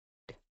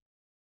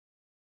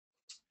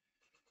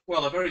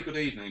Well, a very good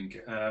evening.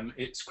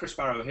 It's Chris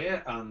Barrow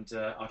here, and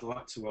I'd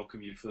like to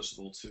welcome you first of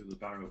all to the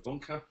Barrow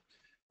Bunker.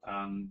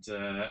 And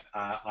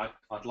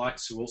I'd like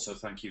to also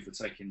thank you for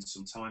taking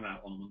some time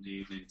out on Monday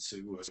evening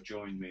to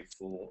join me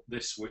for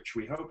this, which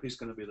we hope is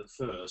going to be the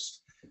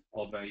first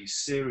of a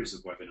series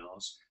of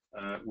webinars,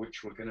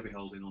 which we're going to be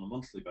holding on a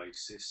monthly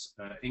basis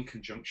in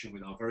conjunction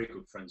with our very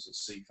good friends at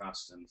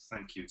Cfast, and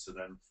thank you to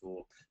them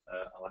for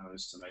allowing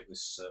us to make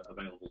this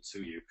available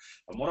to you.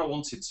 And what I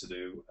wanted to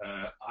do,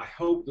 I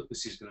hope that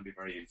this is going to be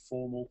very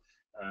informal.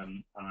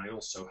 And I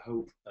also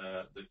hope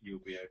that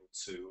you'll be able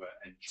to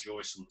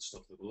enjoy some of the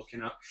stuff that we're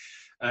looking at.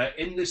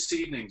 In this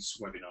evening's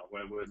webinar,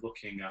 where we're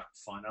looking at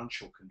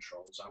financial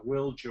controls, I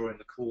will, during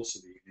the course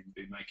of the evening,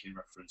 be making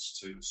reference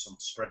to some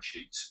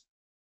spreadsheets.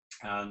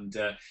 And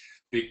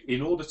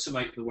in order to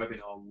make the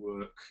webinar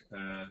work,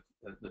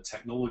 the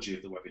technology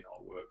of the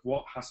webinar work,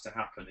 what has to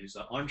happen is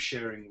that I'm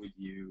sharing with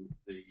you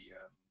the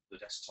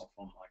desktop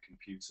on my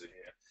computer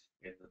here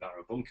in the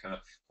Barrow Bunker,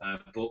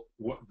 but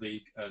what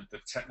the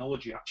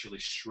technology actually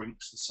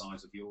shrinks the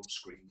size of your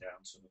screen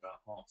down to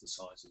about half the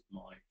size of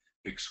my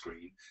big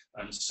screen.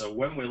 And so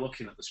when we're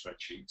looking at the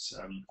spreadsheets,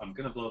 I'm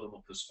going to blow them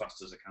up as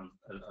fast as I can,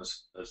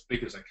 as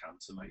big as I can,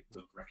 to make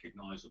them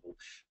recognizable.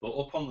 But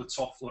up on the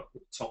top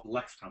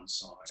left-hand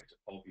side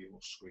of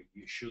your screen,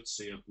 you should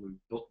see a blue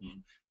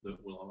button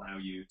that will allow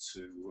you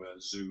to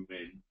zoom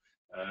in.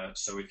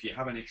 So if you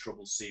have any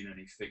trouble seeing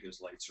any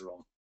figures later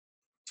on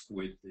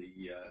with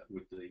the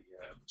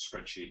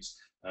spreadsheets,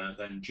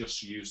 then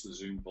just use the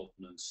zoom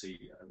button and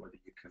see whether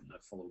you can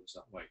follow us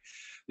that way.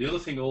 The other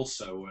thing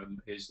also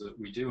is that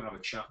we do have a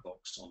chat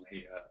box on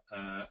here.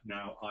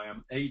 Now, I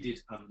am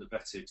aided and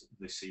abetted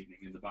this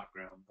evening in the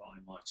background by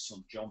my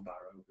son John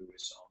Barrow, who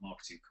is our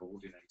marketing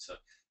coordinator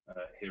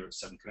here at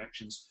Seven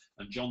Connections,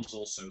 and John's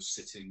also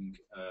sitting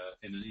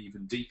in an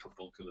even deeper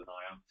bunker than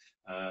I am,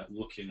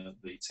 looking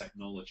at the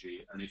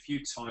technology. And if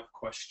you type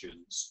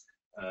questions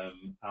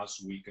as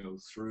we go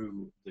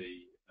through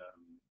the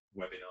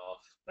webinar,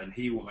 then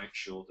he will make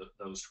sure that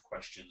those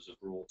questions are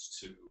brought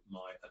to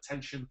my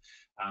attention,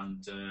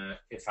 and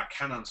if I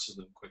can answer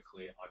them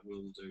quickly, I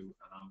will do,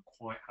 and I'm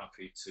quite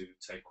happy to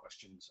take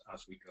questions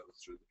as we go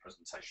through the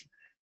presentation.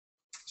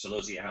 So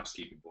those are your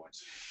housekeeping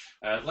points.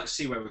 Let's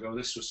see where we go.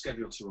 This was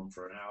scheduled to run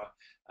for an hour.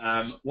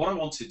 What I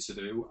wanted to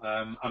do,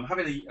 I'm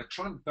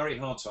trying very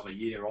hard to have a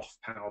year off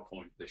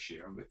PowerPoint this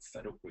year. I'm a bit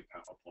fed up with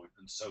PowerPoint,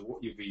 and so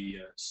what you'll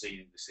be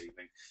seeing this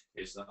evening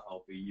is that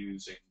I'll be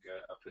using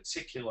a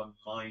particular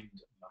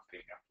mind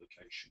mapping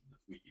application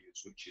that we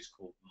use, which is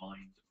called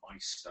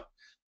MindMeister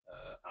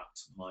at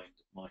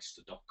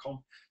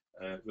mindmeister.com.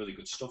 Really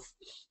good stuff.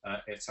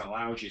 It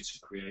allows you to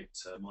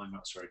create mind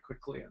maps very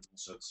quickly, and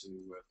also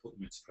to put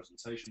them into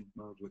presentation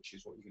mode, which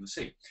is what you're going to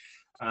see.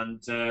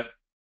 And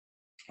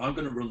I'm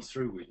going to run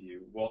through with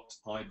you what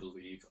I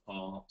believe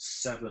are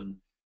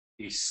 7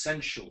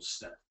 essential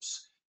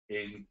steps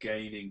in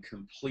gaining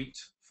complete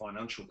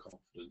financial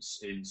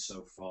confidence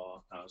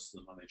insofar as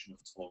the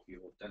management of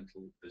your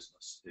dental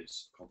business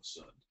is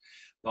concerned.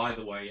 By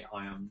the way,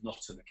 I am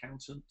not an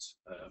accountant.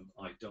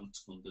 I don't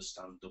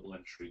understand double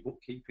entry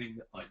bookkeeping.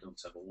 I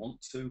don't ever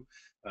want to.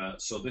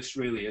 So this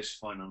really is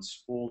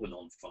finance for the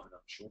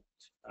non-financial,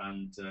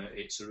 and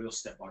it's a real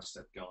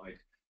step-by-step guide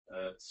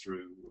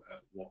through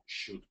what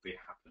should be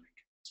happening.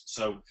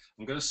 So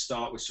I'm going to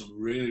start with some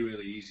really,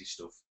 really easy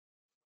stuff,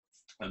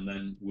 and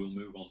then we'll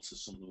move on to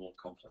some of the more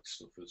complex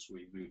stuff as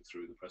we move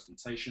through the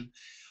presentation.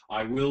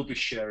 I will be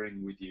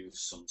sharing with you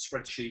some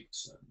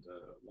spreadsheets and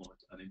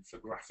an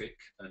infographic,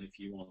 and if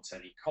you want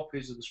any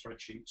copies of the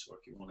spreadsheets, or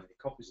if you want any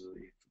copies of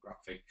the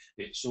infographic,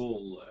 it's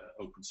all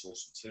open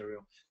source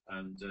material,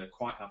 and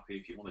quite happy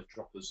if you want to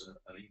drop us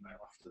an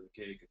email after the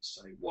gig and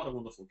say, what a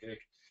wonderful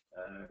gig,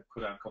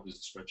 could I have copies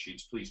of the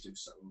spreadsheets, please do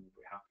so, and we'll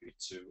be happy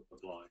to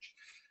oblige.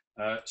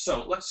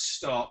 So let's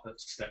start at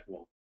step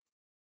 1.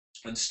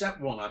 And step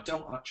 1, I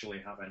don't actually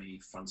have any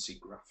fancy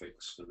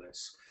graphics for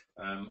this.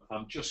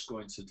 I'm just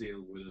going to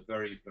deal with a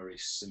very, very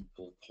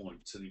simple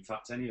point. And in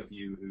fact, any of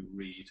you who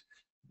read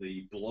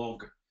the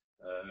blog,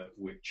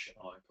 which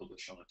I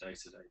publish on a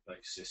day-to-day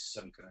basis,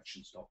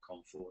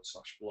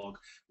 sevenconnections.com/blog,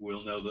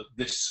 will know that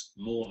this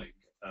morning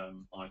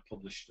I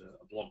published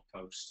a blog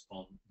post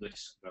on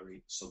this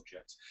very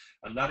subject.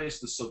 And that is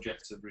the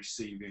subject of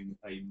receiving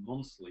a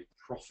monthly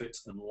profit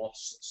and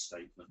loss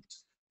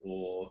statement,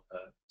 or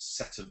a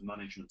set of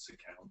management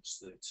accounts.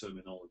 The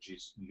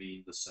terminologies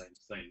mean the same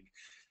thing,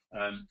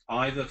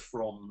 either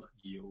from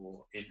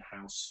your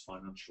in-house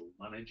financial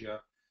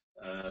manager,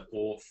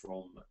 or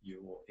from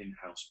your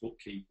in-house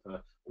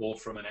bookkeeper, or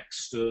from an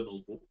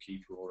external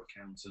bookkeeper or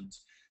accountant.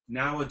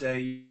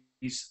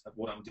 Nowadays,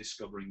 what I'm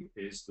discovering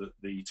is that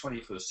the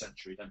 21st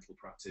century dental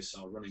practice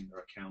are running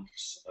their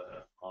accounts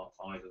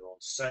either on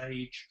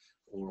Sage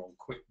or on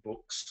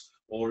QuickBooks,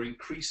 or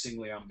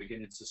increasingly I'm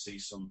beginning to see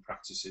some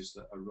practices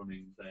that are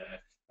running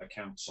their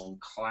accounts on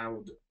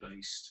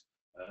cloud-based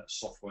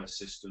software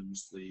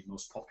systems. The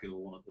most popular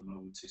one at the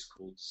moment is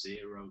called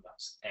Xero,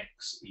 that's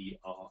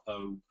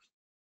Xero.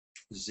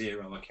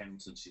 zero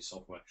accountancy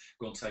software.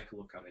 Go and take a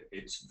look at it.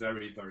 It's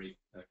very, very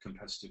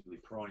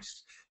competitively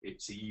priced.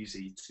 It's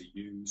easy to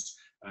use,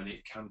 and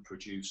it can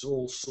produce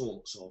all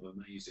sorts of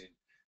amazing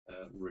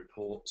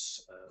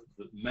reports,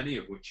 that many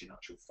of which in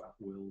actual fact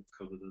will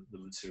cover the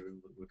material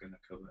that we're going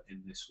to cover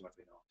in this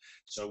webinar.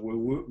 So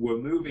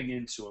we're moving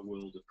into a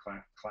world of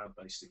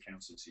cloud-based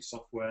accountancy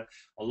software.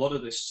 A lot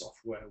of this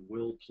software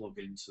will plug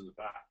into the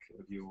back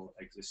of your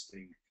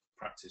existing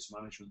practice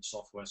management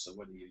software, so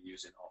whether you're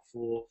using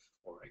R4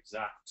 or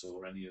Exact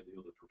or any of the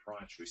other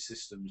proprietary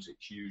systems,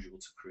 it's usual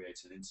to create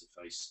an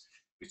interface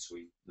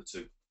between the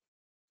two.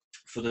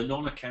 For the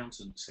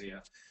non-accountants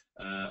here,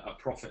 a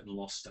profit and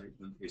loss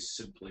statement is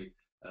simply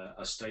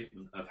a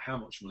statement of how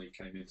much money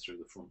came in through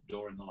the front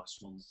door in the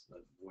last month,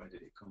 where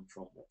did it come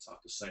from, what type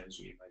of sales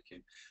were you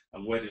making,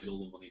 and where did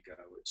all the money go.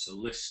 It's a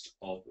list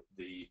of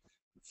the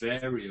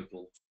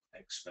variable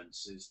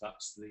expenses.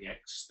 That's the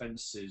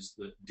expenses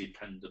that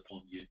depend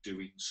upon you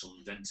doing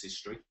some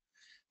dentistry.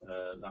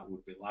 That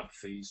would be lab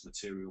fees,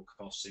 material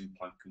costs,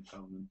 implant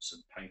components,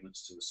 and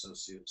payments to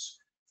associates,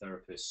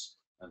 therapists,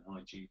 and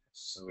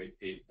hygienists. So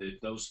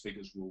those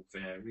figures will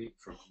vary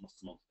from a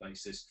month-to-month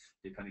basis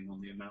depending on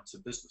the amount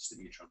of business that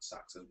you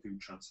transact and who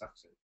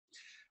transacts it.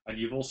 And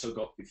you've also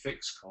got your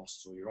fixed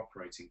costs or your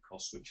operating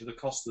costs, which are the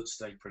costs that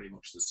stay pretty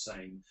much the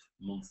same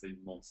month in,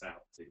 month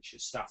out. It's your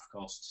staff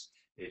costs,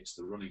 it's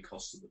the running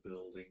costs of the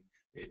building,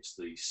 it's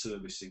the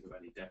servicing of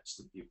any debts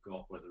that you've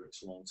got, whether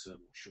it's long-term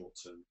or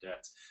short-term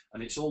debt,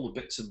 and it's all the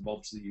bits and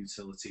bobs, the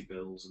utility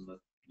bills and the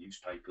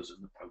newspapers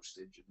and the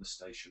postage and the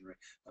stationery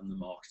and the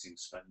marketing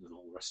spend and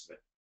all the rest of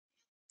it.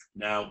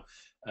 Now,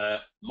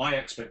 my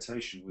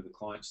expectation with the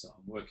clients that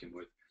I'm working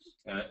with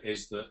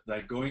is that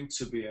they're going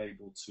to be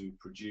able to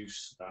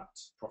produce that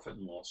profit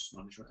and loss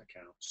management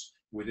accounts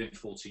within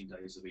 14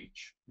 days of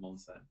each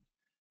month end.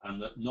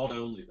 And that not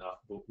only that,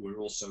 but we're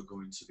also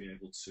going to be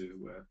able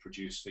to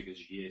produce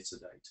figures year to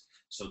date,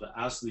 so that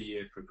as the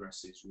year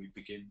progresses, we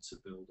begin to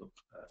build up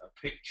a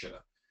picture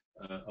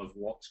of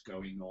what's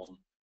going on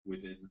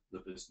within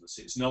the business.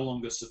 It's no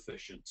longer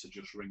sufficient to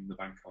just ring the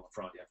bank on a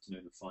Friday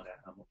afternoon and find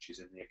out how much is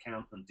in the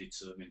account and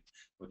determine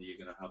whether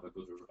you're going to have a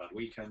good or a bad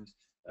weekend.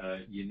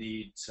 You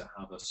need to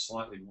have a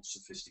slightly more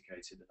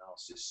sophisticated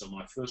analysis. So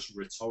my first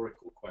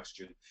rhetorical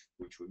question,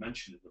 which we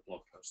mentioned in the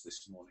blog post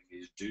this morning,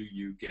 is do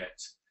you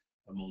get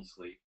a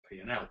monthly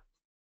P&L?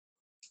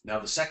 Now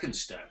the second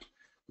step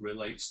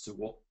relates to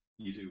what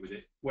you do with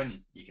it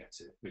when you get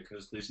it,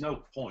 because there's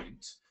no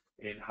point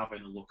in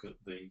having a look at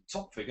the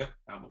top figure,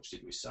 how much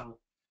did we sell,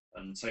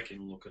 and taking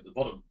a look at the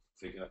bottom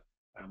figure,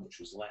 how much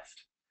was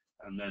left,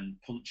 and then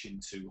punching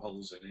two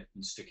holes in it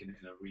and sticking it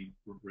in a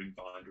ring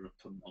binder and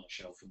putting it on a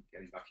shelf and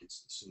getting back into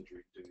the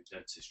surgery and doing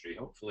dentistry.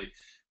 Hopefully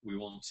we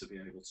want to be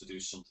able to do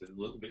something a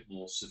little bit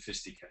more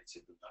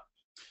sophisticated than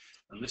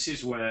that. And this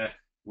is where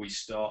we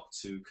start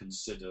to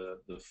consider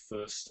the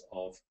first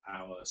of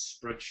our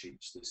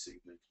spreadsheets this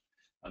evening,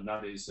 and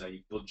that is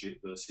a budget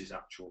versus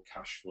actual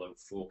cash flow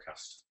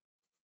forecast.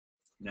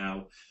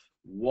 Now,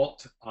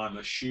 what I'm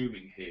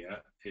assuming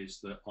here is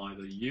that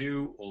either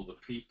you or the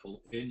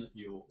people in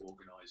your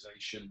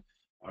organization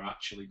are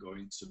actually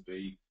going to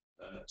be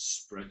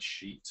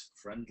spreadsheet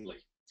friendly.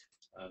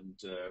 And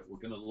we're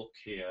going to look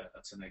here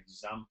at an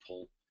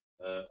example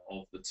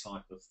of the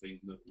type of thing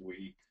that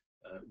we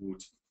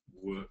would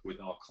work with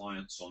our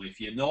clients on.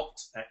 If you're not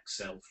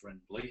Excel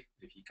friendly,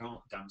 if you can't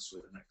dance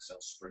with an Excel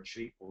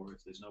spreadsheet, or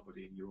if there's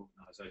nobody in your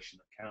organization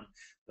that can,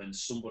 then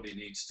somebody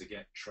needs to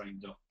get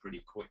trained up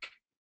pretty quick.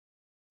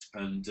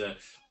 And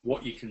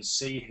what you can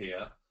see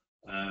here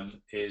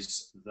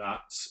is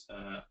that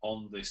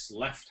on this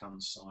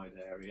left-hand side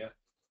area,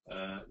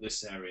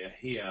 this area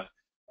here,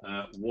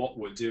 what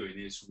we're doing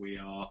is we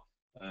are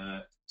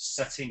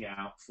setting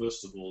out,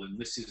 first of all, and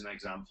this is an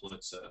example,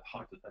 it's a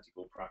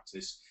hypothetical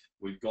practice.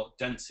 We've got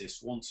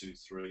dentists 1, 2,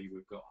 3,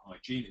 we've got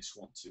hygienists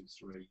 1, 2,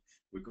 3,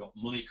 we've got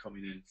money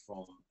coming in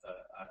from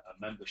a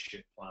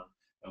membership plan,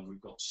 and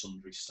we've got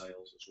sundry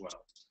sales as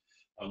well.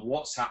 And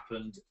what's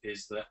happened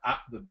is that at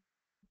the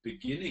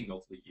beginning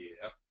of the year,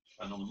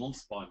 and on a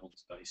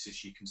month-by-month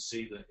basis, you can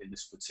see that in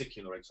this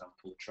particular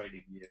example, the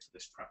trading year for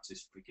this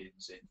practice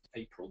begins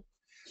in April.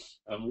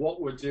 And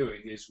what we're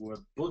doing is we're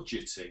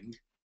budgeting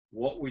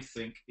what we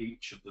think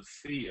each of the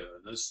fee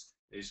earners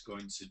is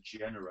going to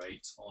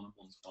generate on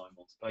a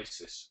month-by-month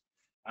basis.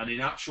 And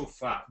in actual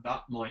fact,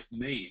 that might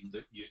mean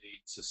that you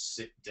need to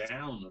sit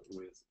down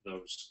with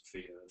those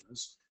fee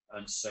earners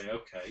and say,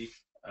 okay,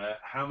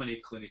 how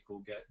many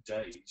clinical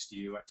days do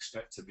you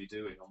expect to be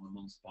doing on a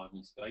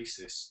month-by-month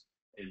basis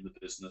in the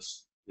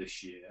business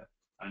this year,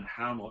 and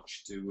how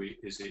much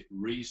is it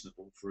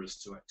reasonable for us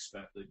to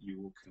expect that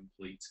you will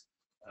complete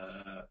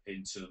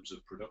in terms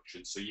of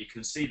production? So you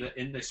can see that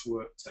in this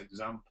worked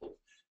example,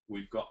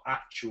 we've got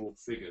actual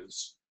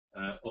figures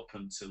up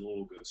until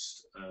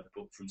August,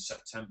 but from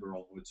September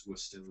onwards, we're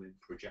still in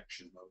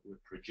projection mode. We're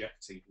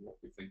projecting what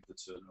we think the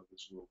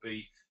turnovers will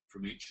be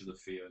from each of the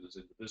fee earners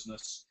in the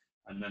business.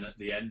 And then at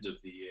the end of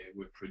the year,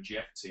 we're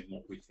projecting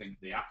what we think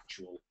the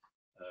actual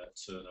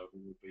turnover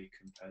will be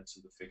compared to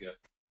the figure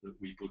that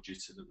we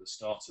budgeted at the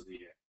start of the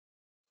year.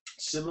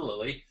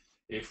 Similarly,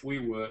 if we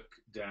work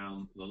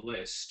down the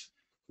list,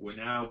 we're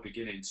now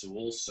beginning to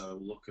also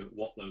look at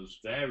what those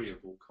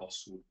variable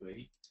costs would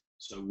be.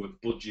 So we're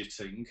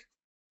budgeting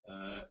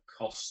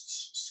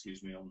costs,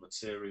 on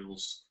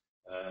materials,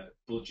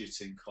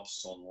 budgeting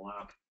costs on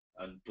lab,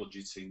 and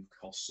budgeting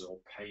costs or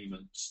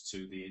payments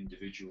to the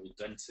individual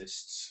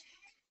dentists,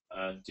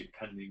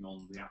 depending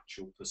on the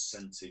actual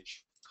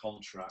percentage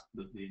contract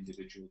that the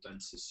individual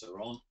dentists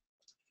are on.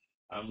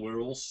 And we're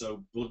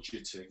also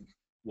budgeting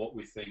what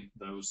we think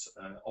those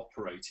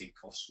operating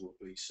costs will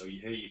be. So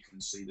here you can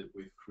see that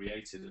we've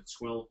created a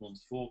 12-month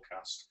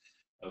forecast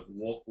of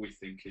what we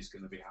think is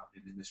going to be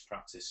happening in this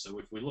practice. So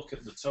if we look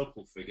at the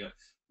total figure,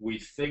 we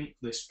think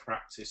this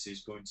practice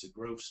is going to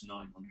gross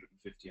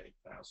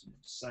 958,000 in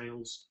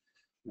sales.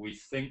 We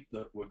think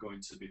that we're going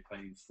to be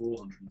paying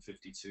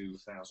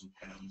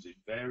 £452,000 in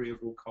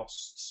variable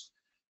costs.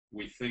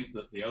 We think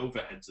that the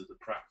overheads of the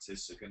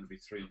practice are going to be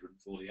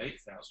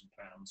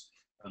 £348,000,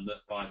 and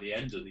that by the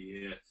end of the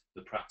year,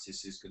 the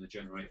practice is going to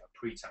generate a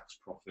pre-tax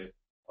profit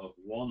of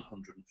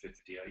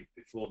 158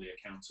 before the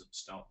accountants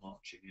start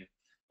marching in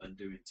and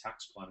doing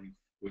tax planning,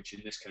 which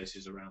in this case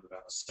is around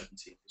about a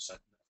 17% net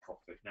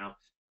profit. Now,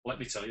 let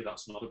me tell you,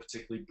 that's not a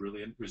particularly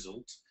brilliant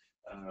result.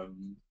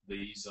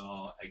 These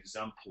are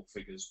example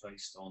figures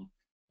based on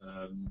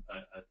a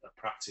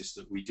practice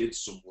that we did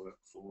some work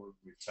for.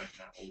 We've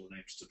taken out all the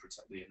names to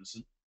protect the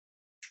innocent.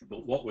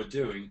 But what we're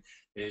doing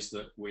is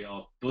that we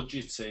are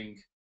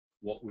budgeting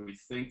what we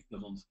think the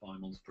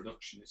month-by-month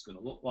production is going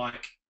to look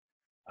like,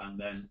 and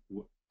then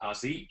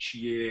as each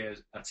year,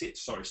 as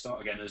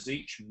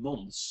each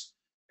month's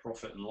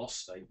profit and loss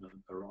statement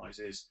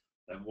arises,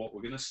 then what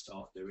we're going to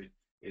start doing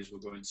is we're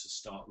going to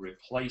start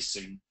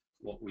replacing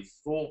what we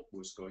thought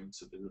was going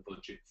to be the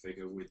budget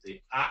figure with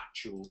the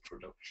actual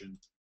production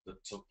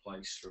that took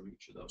place from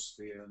each of those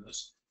fee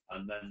earners,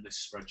 and then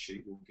this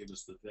spreadsheet will give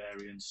us the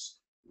variance.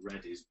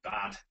 Red is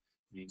bad,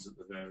 means that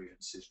the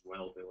variance is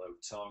well below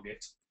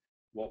target.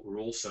 What we're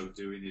also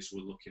doing is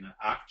we're looking at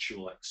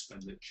actual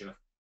expenditure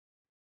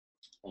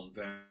on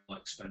variable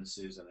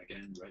expenses, and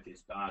again, red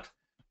is bad,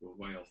 we're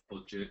way off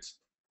budget.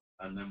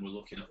 And then we're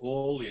looking at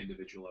all the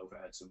individual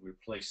overheads and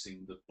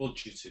replacing the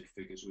budgeted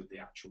figures with the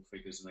actual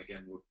figures. And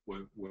again,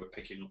 we're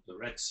picking up the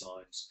red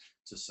signs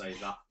to say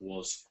that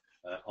was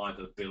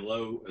either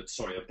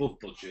above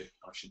budget,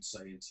 I should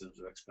say, in terms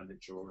of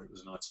expenditure, or it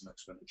was an item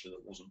expenditure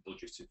that wasn't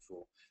budgeted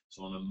for.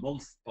 So on a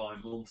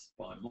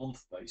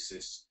month-by-month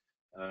basis,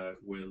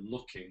 we're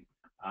looking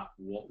at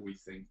what we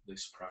think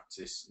this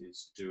practice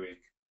is doing,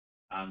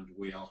 and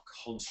we are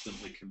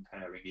constantly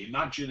comparing.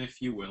 Imagine,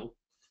 if you will,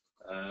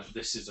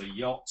 this is a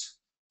yacht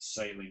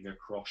sailing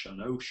across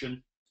an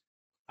ocean,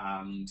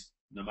 and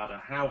no matter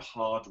how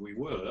hard we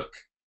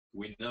work,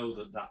 we know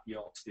that that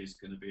yacht is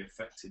going to be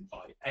affected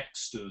by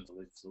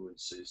external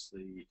influences,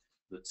 the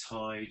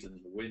tide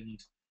and the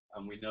wind,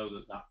 and we know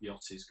that that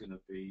yacht is going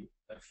to be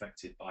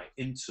affected by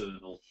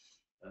internal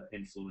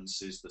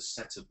influences, the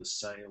set of the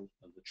sail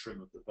and the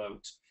trim of the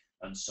boat.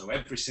 And so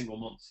every single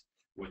month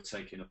we're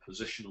taking a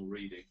positional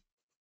reading,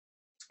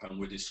 and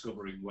we're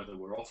discovering whether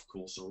we're off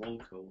course or on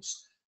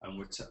course, and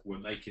we're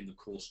making the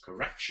course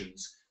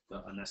corrections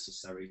that are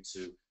necessary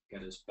to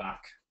get us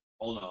back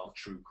on our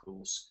true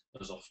course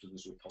as often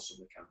as we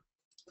possibly can.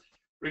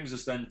 Brings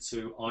us then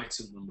to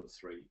item number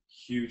 3,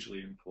 hugely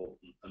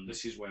important, and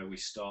this is where we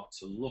start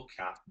to look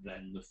at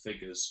then the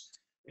figures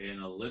in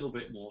a little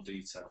bit more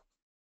detail,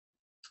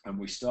 and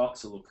we start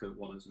to look at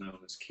what is known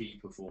as key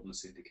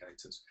performance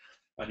indicators.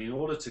 And in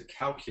order to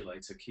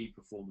calculate a key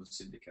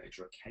performance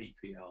indicator, a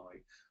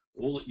KPI,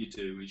 all that you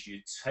do is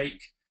you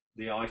take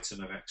the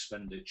item of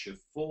expenditure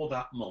for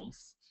that month.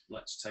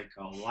 Let's take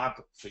our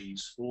lab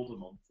fees for the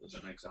month as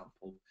an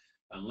example,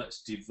 and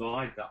let's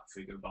divide that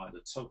figure by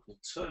the total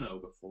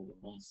turnover for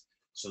the month,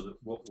 so that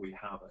what we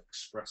have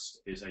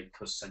expressed is a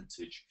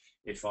percentage.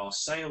 If our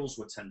sales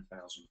were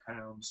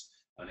 £10,000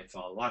 and if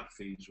our lab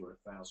fees were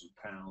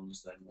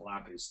 £1,000, then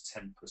lab is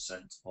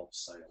 10% of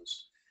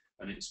sales.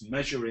 And it's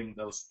measuring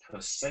those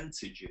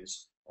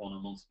percentages on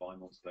a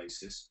month-by-month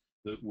basis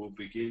that will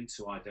begin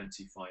to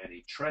identify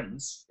any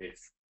trends. If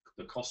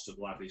the cost of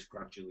lab is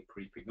gradually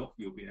creeping up,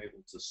 you'll be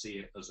able to see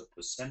it as a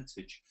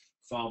percentage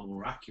far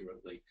more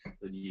accurately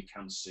than you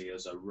can see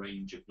as a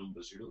range of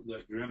numbers. You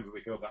remember,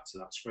 we go back to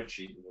that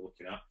spreadsheet we were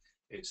looking at,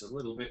 it's a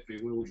little bit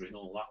bewildering,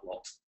 all that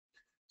lot.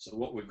 So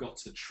what we've got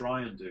to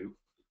try and do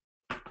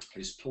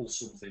is pull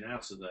something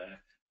out of there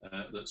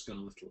that's going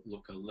to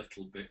look a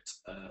little bit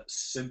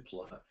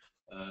simpler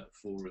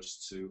for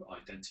us to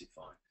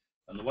identify.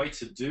 And the way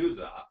to do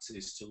that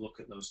is to look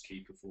at those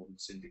key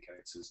performance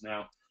indicators.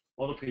 Now,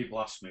 a lot of people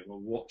ask me,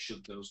 well, what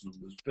should those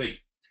numbers be?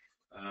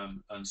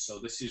 And so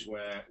this is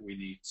where we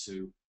need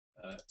to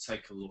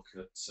take a look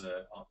at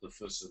the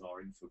first of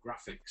our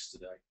infographics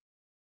today.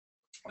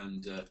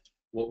 And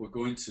what we're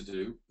going to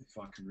do, if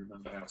I can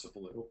remember how to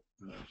pull it up,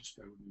 just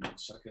bear with me 1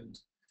 second,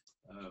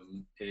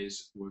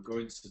 is we're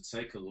going to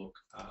take a look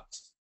at,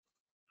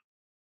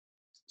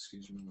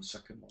 excuse me 1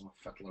 second while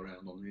I fettle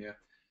around on here.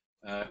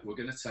 we're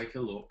going to take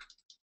a look.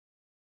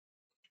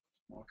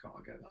 Why can't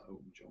I get that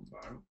open, John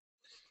Barrow?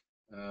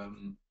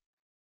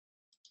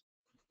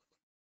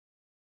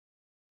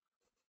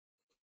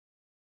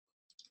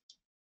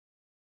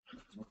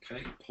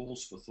 Okay,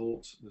 pause for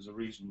thought. There's a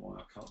reason why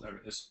I can't. There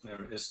it is.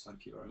 There it is.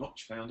 Thank you very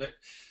much. Found it.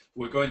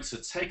 We're going to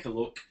take a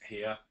look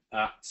here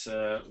at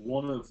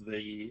one of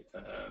the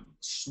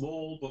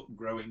small but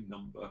growing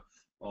number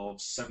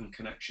of 7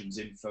 Connections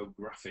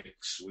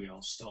infographics. We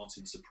are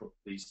starting to put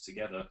these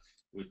together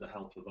with the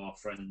help of our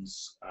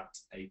friends at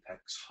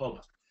Apex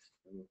Hub.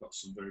 We've got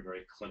some very,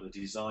 very clever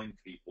design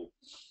people.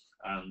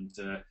 And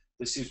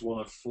this is one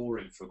of 4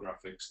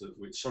 infographics that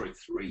we, sorry,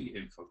 3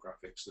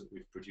 infographics that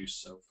we've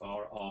produced so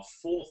far. Our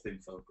 4th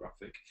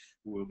infographic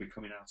will be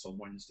coming out on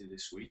Wednesday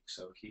this week,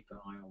 so keep an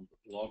eye on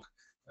the blog.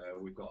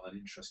 We've got an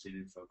interesting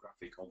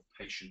infographic on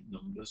patient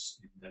numbers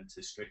in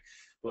dentistry.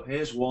 But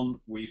here's one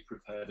we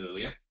prepared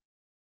earlier.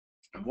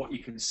 And what you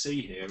can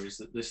see here is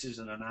that this is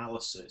an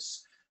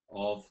analysis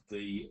of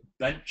the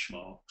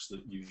benchmarks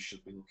that you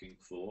should be looking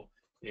for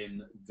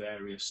in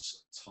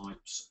various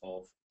types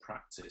of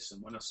practice.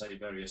 And when I say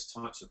various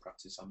types of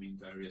practice, I mean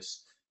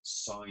various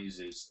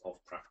sizes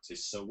of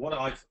practice. So what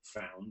I've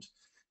found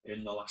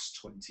in the last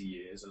 20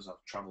 years as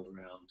I've travelled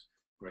around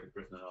Great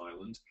Britain and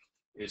Ireland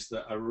is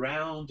that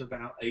around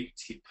about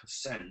 80%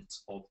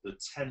 of the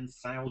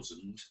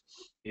 10,000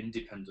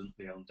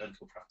 independently owned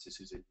dental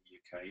practices in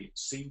the UK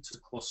seem to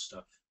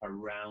cluster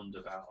around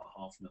about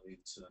a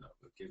 $500,000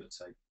 turnover, give or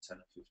take 10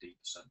 or 15%.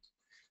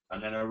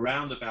 And then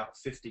around about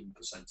 15%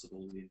 of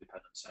all the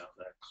independents out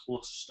there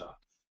cluster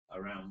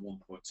around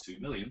 1.2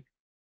 million.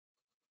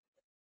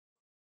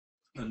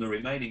 And the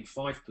remaining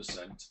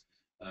 5%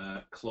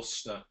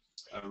 cluster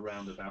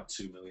around about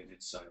 2 million in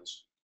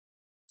sales.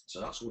 So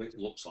that's what it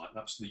looks like.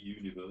 That's the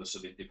universe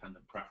of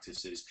independent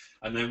practices.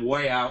 And then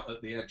way out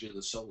at the edge of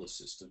the solar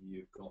system,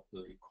 you've got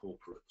the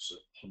corporates at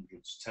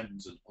hundreds,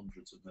 tens and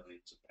hundreds of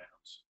millions of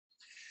pounds.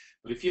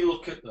 But if you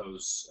look at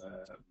those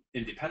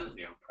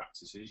independently owned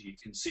practices, you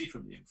can see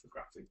from the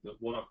infographic that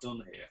what I've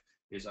done here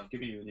is I've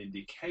given you an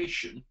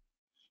indication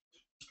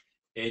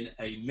in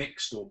a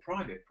mixed or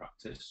private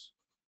practice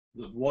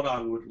that what I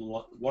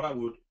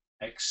would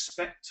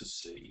expect to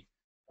see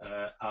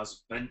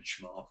as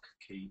benchmark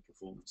key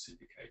performance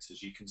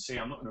indicators. You can see,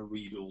 I'm not going to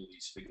read all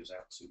these figures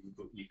out to you,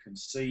 but you can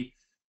see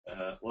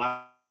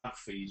lab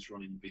fees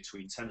running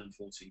between 10 and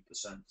 14%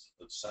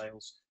 of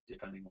sales,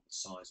 depending on the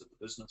size of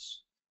the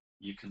business.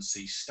 You can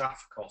see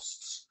staff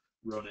costs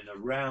running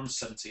around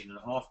 17.5%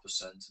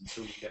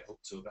 until you get up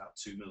to about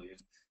 2 million.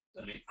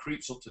 And it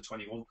creeps up to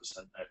 21%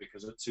 there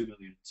because at 2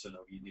 million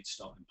turnover, you need to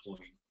start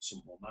employing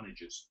some more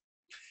managers.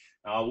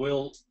 Now, I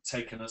will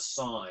take an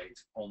aside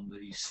on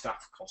the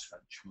staff cost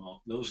benchmark.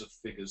 Those are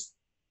figures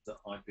that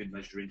I've been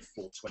measuring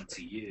for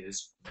 20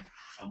 years.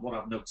 And what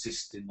I've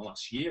noticed in the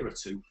last year or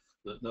two,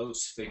 that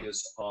those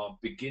figures are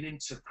beginning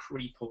to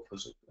creep up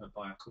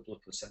by a couple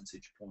of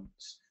percentage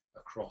points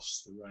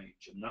across the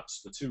range. And that's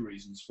for 2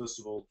 reasons. First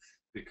of all,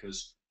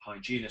 because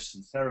hygienists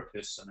and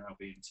therapists are now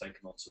being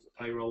taken onto the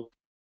payroll.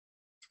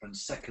 And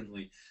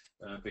secondly,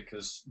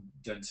 because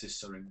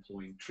dentists are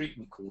employing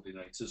treatment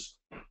coordinators.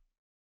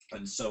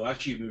 And so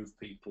as you move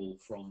people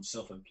from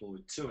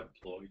self-employed to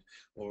employed,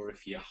 or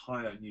if you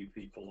hire new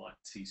people like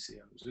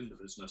TCOs in the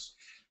business,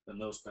 then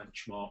those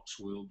benchmarks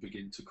will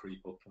begin to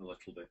creep up a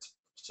little bit.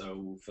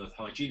 So for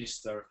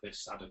hygienist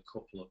therapists, add a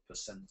couple of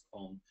percent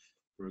on.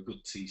 For a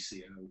good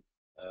TCO,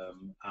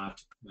 add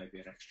maybe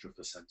an extra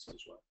percent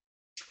as well.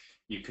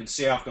 You can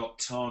see I've got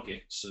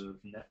targets of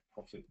net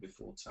profit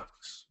before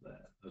tax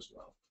there as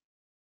well.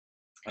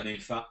 And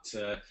in fact,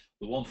 the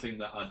one thing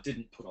that I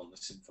didn't put on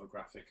this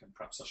infographic, and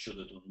perhaps I should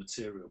have done,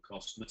 material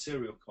costs.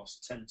 Material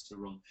costs tend to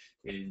run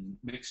in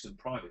mixed and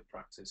private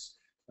practice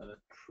at a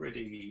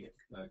pretty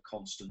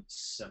constant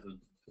 7%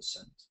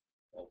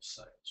 of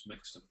sales.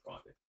 Mixed and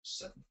private,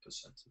 7%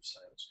 of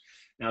sales.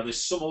 Now,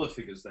 there's some other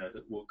figures there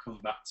that we'll come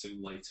back to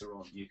later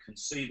on. You can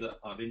see that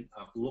I've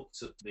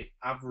looked at the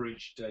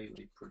average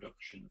daily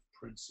production of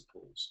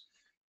principals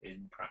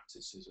in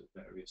practices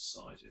of various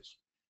sizes.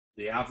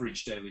 The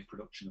average daily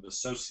production of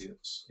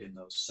associates in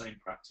those same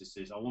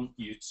practices. I want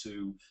you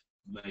to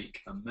make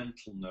a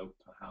mental note,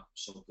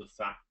 perhaps, of the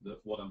fact that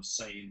what I'm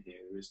saying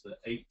here is that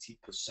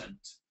 80%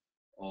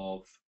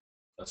 of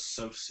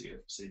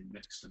associates in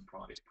mixed and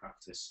private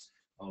practice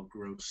are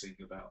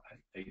grossing about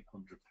 £800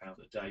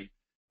 a day,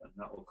 and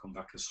that will come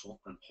back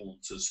and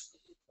haunt us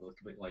a little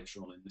bit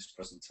later on in this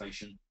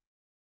presentation.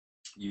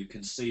 You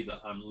can see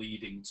that I'm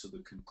leading to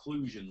the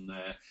conclusion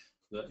there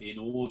that in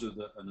order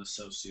that an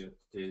associate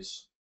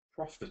is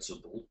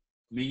profitable,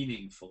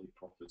 meaningfully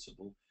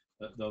profitable,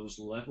 at those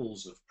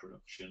levels of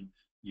production,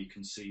 you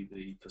can see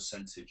the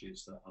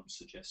percentages that I'm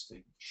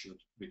suggesting should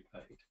be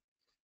paid.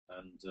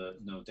 And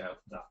no doubt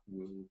that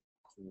will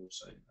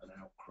cause an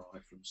outcry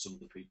from some of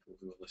the people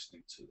who are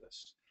listening to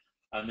this.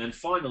 And then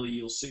finally,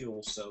 you'll see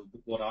also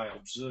what I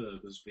observe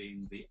as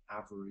being the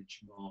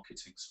average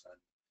marketing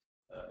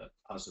spend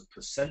as a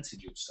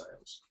percentage of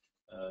sales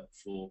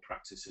for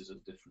practices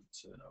at different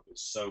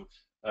turnovers. So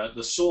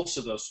The source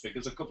of those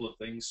figures, a couple of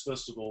things.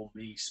 First of all,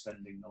 me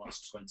spending the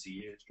last 20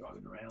 years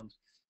driving around,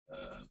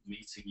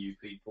 meeting new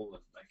people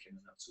and making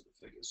a note of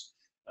the figures.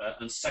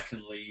 And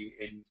secondly,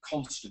 in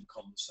constant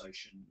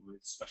conversation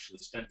with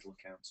specialist dental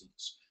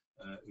accountants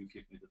who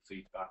give me the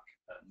feedback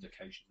and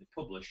occasionally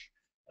publish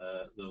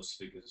those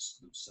figures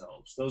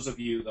themselves. Those of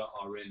you that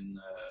are in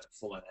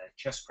full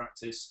NHS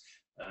practice,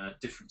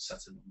 different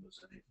set of numbers,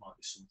 and it might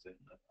be something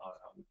that I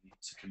would need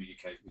to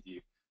communicate with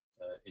you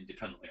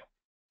independently on.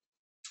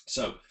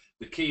 So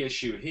the key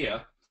issue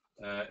here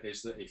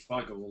is that if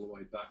I go all the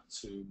way back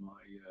to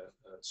my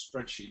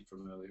spreadsheet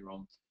from earlier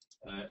on,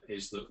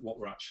 is that what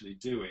we're actually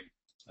doing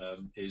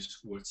is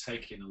we're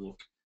taking a look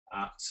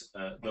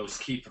at those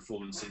key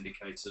performance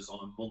indicators on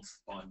a month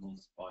by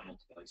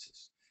month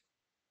basis.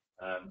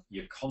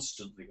 You've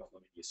constantly got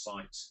them in your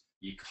sights,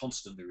 you're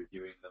constantly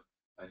reviewing them,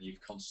 and you're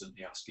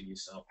constantly asking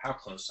yourself, how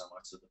close am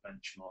I to the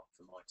benchmark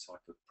for my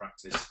type of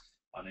practice?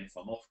 And if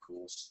I'm off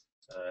course,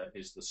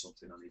 is there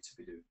something I need to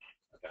be doing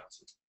about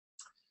it?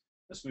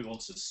 Let's move on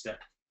to step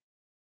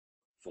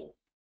 4.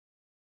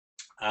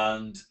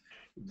 And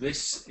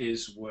this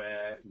is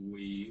where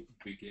we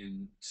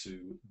begin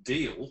to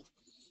deal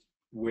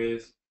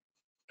with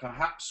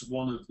perhaps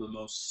one of the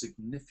most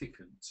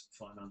significant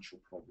financial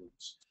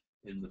problems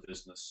in the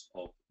business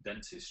of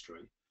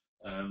dentistry.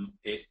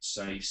 It's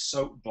a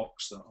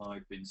soapbox that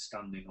I've been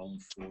standing on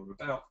for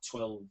about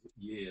 12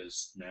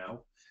 years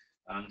now,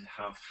 and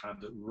have had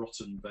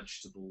rotten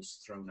vegetables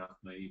thrown at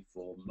me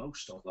for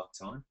most of that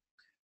time,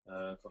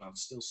 but I'm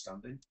still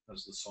standing,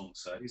 as the song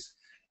says.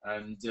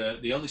 And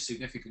the only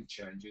significant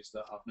change is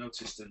that I've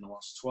noticed in the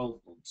last 12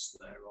 months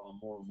there are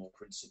more and more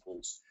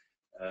principals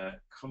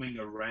coming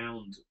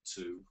around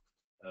to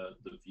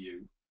the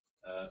view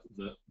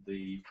that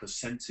the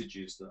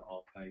percentages that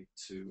are paid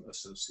to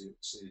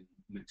associates in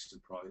mixed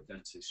and private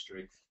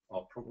dentistry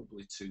are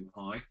probably too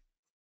high,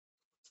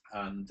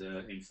 and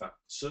in fact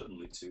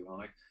certainly too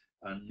high,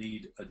 and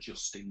need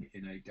adjusting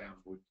in a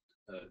downward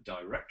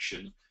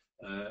direction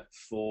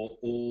for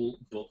all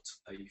but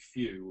a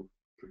few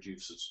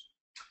producers.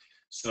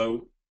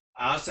 So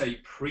as a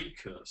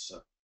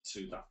precursor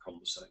to that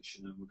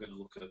conversation, and we're going to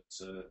look at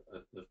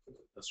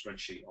a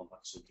spreadsheet on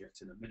that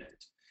subject in a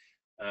minute,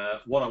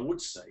 what I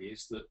would say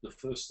is that the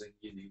first thing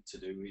you need to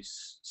do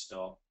is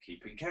start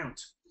keeping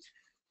count.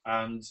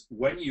 And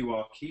when you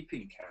are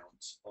keeping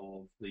count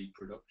of the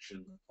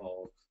production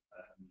of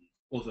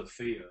other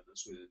fee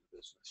earners within the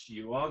business,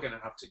 you are going to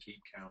have to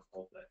keep count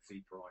of their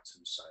fee per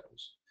item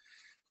sales.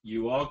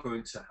 You are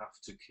going to have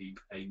to keep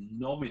a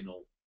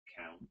nominal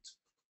count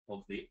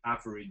of the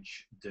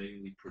average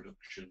daily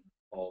production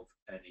of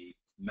any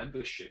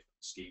membership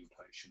scheme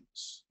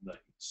patients they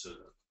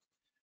serve.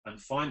 And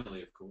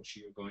finally, of course,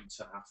 you're going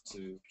to have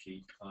to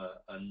keep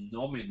a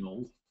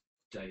nominal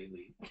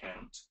daily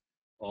count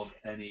of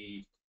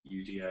any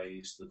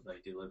UDAs that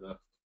they deliver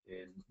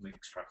in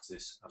mixed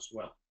practice as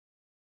well.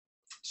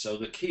 So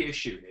the key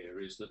issue here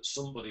is that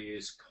somebody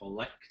is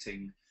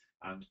collecting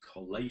and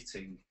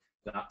collating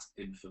that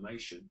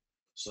information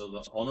so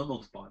that on a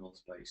month-by-month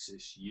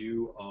basis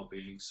you are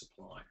being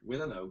supplied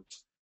with a note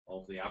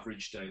of the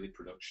average daily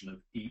production of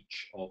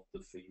each of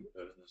the fee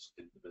earners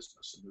in the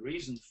business. And the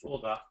reason for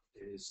that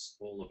is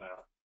all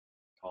about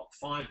part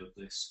 5 of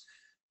this,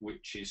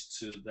 which is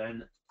to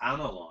then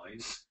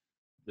analyse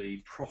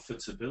the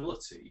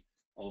profitability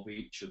of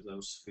each of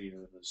those fee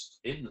earners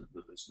in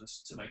the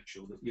business to make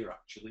sure that you're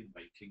actually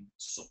making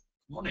some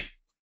money.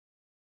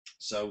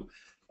 So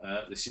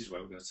this is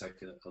where we're going to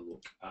take a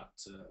look at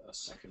a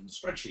second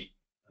spreadsheet,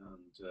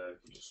 and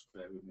just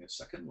bear with me a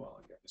second while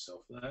I get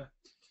myself there.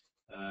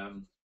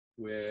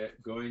 We're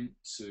going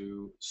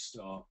to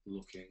start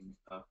looking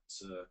at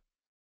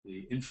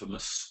the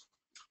infamous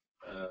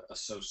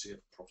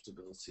associate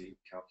profitability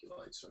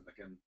calculator. And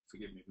again,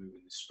 forgive me moving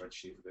this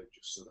spreadsheet a bit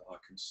just so that I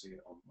can see it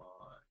on my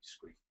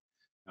screen.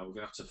 Now we're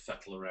going to have to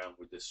fettle around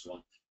with this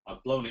one.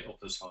 I've blown it up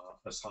as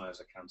high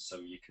as I can so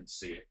you can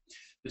see it.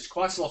 There's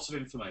quite a lot of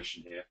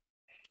information here.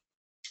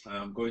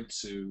 I'm going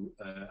to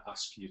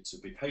ask you to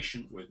be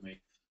patient with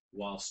me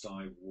whilst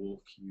I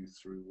walk you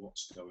through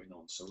what's going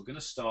on. So we're going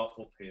to start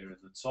up here in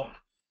the top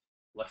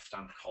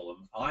left-hand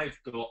column. I've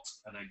got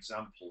an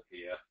example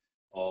here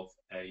of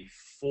a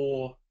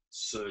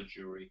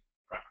 4-surgery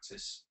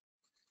practice,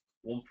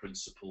 1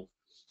 principal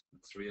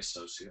and 3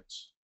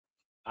 associates.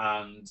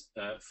 And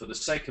for the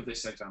sake of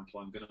this example,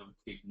 I'm going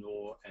to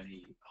ignore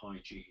any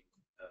hygiene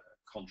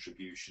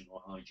contribution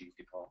or hygiene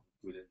department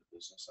within the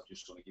business. I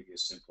just want to give you a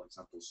simple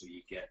example so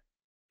you get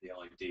the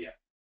idea.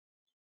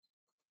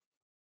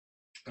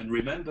 And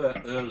remember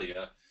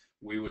earlier,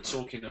 we were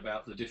talking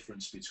about the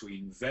difference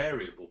between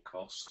variable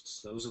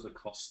costs. Those are the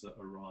costs that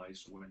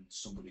arise when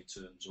somebody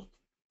turns up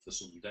for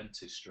some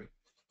dentistry,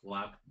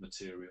 lab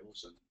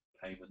materials and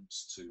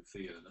payments to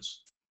fee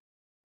earners,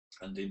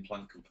 and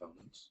implant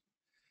components.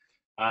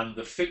 And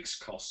the fixed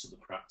costs of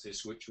the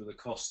practice, which were the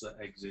costs that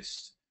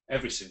exist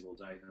every single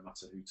day, no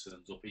matter who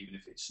turns up, even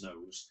if it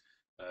snows,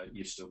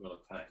 you've still got to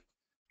pay.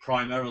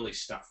 Primarily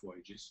staff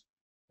wages,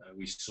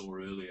 We saw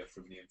earlier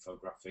from the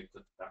infographic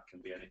that that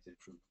can be anything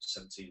from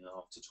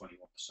 17.5% to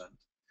 21%.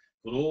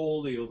 But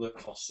all the other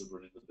costs of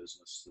running the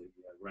business, the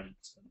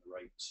rent and the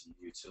rates and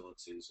the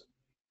utilities and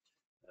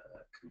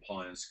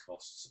compliance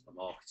costs and the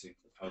marketing,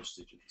 the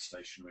postage and the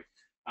stationery,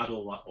 add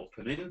all that up.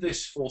 And in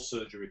this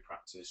 4-surgery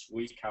practice,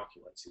 we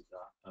calculated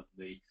that, and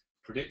the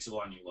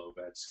predictable annual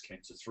overheads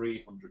came to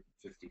 £350,000.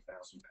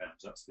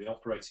 That's the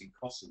operating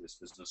cost of this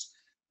business,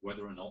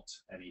 whether or not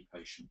any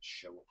patients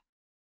show up.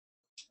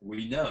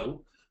 We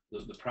know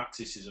that the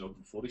practice is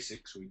open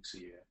 46 weeks a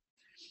year,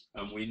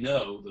 and we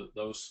know that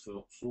those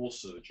 4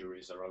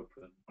 surgeries are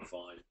open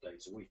 5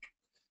 days a week.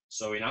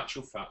 So in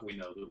actual fact, we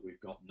know that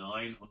we've got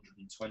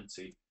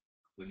 920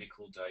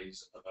 clinical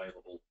days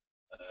available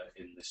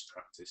in this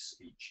practice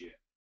each year.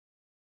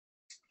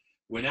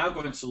 We're now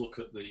going to look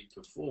at the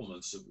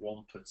performance of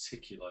one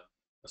particular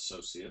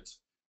associate,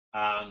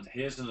 and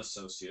here's an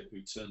associate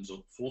who turns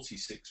up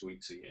 46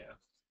 weeks a year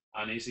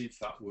and is in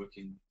fact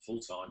working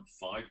full-time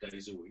 5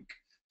 days a week.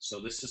 So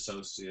this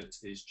associate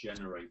is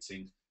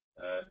generating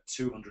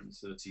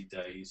 230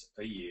 days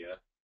a year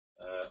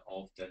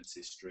of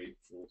dentistry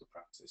for the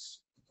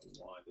practice. I don't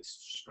know why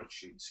this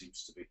spreadsheet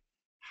seems to be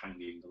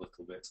hanging a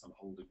little bit. I'm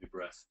holding my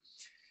breath.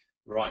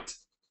 Right.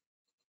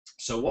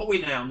 So what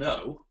we now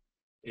know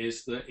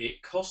is that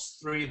it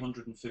costs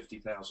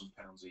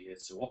 £350,000 a year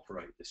to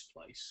operate this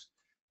place,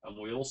 and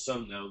we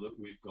also know that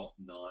we've got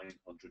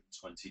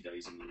 920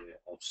 days a year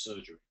of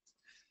surgery.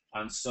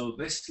 And so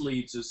this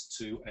leads us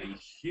to a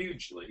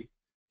hugely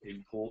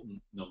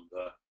important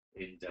number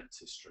in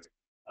dentistry,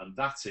 and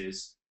that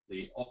is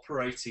the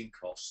operating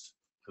cost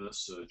per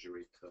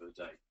surgery per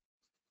day.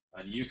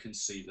 And you can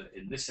see that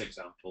in this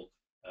example,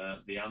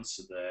 the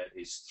answer there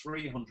is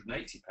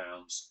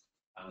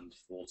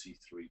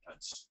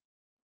 £380.43.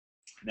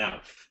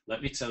 Now,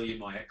 let me tell you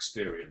my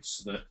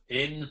experience that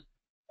in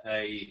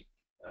a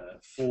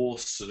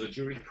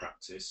 4-surgery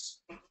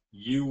practice,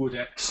 you would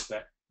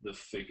expect the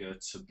figure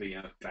to be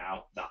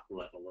about that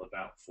level,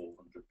 about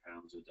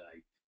 £400 a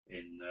day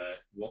in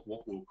what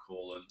we'll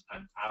call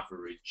an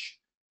average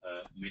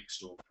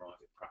mixed or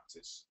private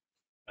practice.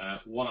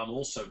 What I'm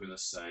also going to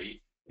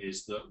say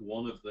is that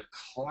one of the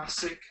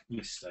classic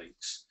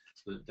mistakes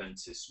that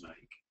dentists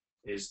make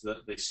is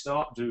that they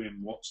start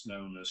doing what's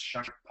known as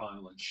shag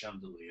pile and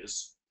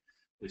chandeliers.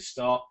 They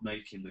start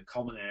making the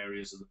common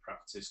areas of the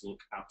practice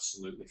look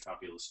absolutely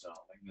fabulous,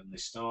 darling, and they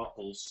start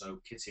also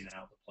kitting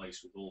out the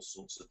place with all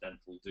sorts of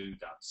dental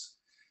doodads.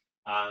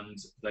 And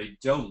they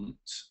don't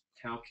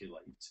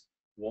calculate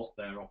what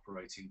their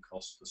operating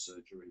cost per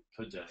surgery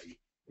per day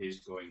is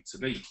going to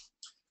be.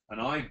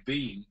 And I've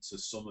been to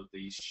some of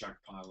these shag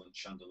pile and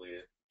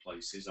chandelier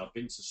places. I've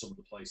been to some of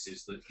the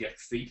places that get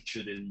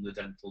featured in the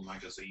dental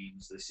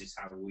magazines. This is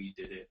how we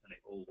did it, and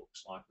it all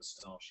looks like the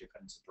Starship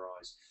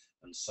Enterprise,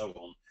 and so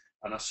on.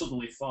 And I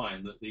suddenly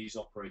find that these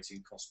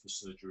operating costs per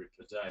surgery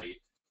per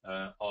day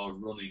are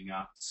running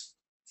at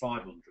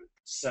 500,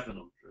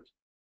 700,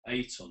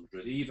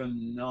 800,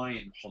 even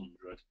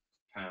 900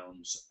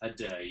 pounds a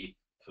day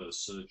per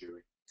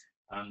surgery.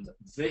 And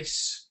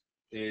this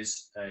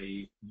is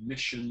a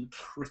mission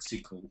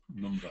critical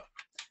number,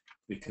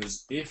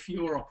 because if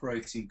your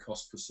operating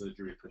cost per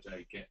surgery per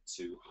day get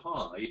too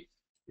high,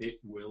 it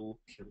will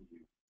kill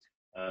you,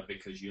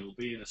 because you'll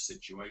be in a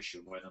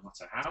situation where no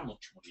matter how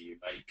much money you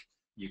make,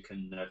 you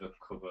can never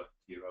cover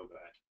your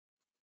overhead.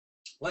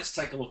 Let's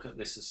take a look at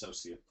this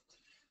associate.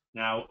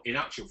 Now, in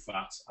actual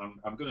fact,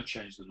 I'm going to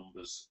change the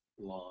numbers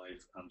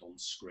live and on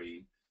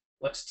screen.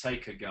 Let's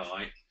take a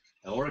guy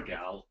or a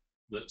gal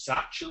that's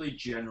actually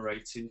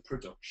generating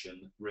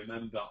production.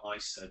 Remember, I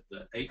said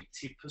that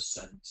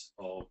 80%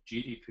 of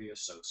GDP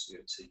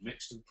associates in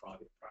mixed and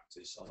private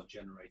practice are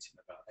generating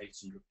about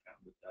 £800 a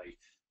day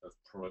of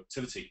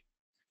productivity.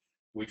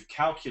 We've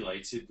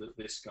calculated that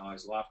this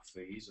guy's lab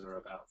fees are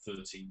about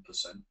 13%.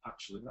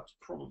 Actually, that's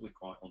probably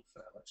quite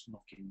unfair. Let's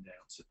knock him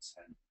down to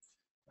 10,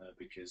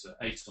 because at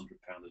 £800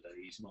 a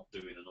day, he's not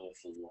doing an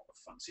awful lot of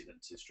fancy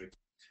dentistry.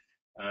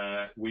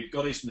 We've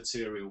got his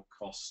material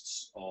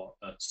costs are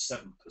at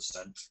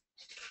 7%,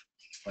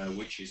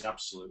 which is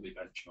absolutely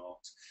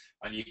benchmarked.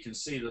 And you can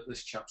see that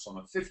this chap's on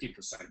a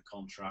 50%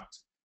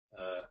 contract,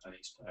 and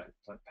he's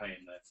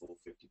paying therefore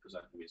 50%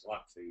 of his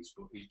lab fees,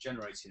 but he's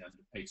generating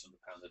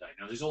 £800 a day.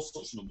 Now, there's all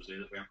sorts of numbers here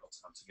that we haven't got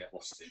time to get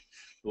lost in,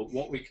 but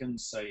what we can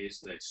say is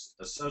this: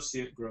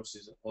 associate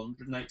grosses at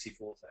 £184,000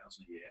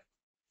 a year.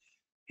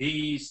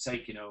 He's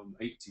taking home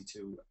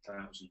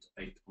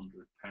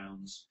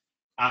 £82,800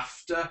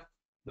 after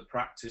the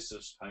practice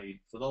has paid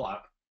for the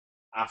lab,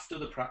 after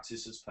the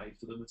practice has paid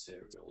for the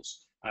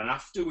materials, and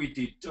after we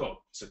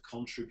deduct a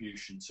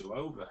contribution to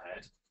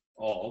overhead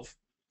of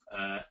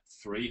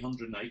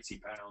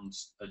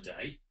 £380 a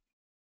day,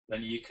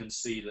 then you can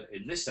see that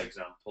in this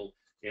example,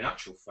 in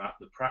actual fact,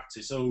 the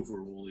practice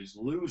overall is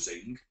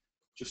losing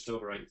just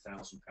over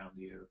 £8,000 a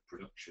year of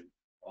production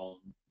on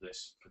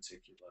this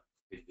particular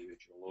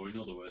individual, or in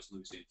other words,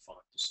 losing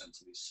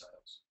 5% of his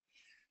sales.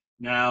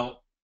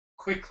 Now,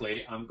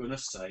 quickly, I'm going to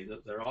say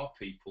that there are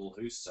people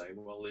who say,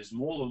 well, there's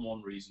more than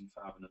one reason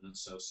for having an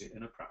associate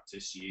in a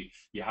practice. You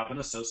have an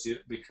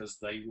associate because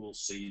they will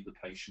see the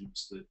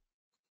patients that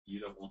you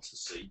don't want to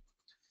see.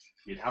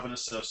 You'd have an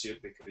associate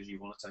because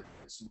you want to take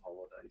some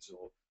holidays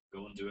or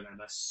go and do an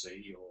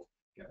MSc or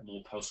get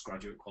more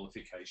postgraduate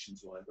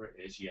qualifications, whatever it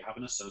is. You have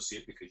an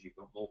associate because you've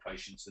got more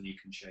patients than you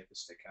can shake a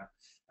stick at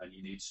and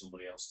you need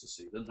somebody else to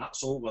see them.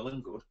 That's all well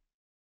and good.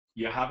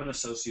 You have an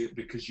associate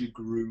because you're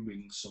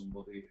grooming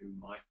somebody who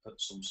might at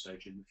some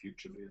stage in the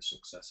future be a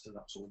successor.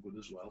 That's all good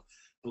as well.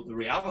 But the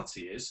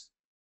reality is,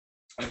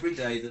 every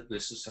day that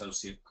this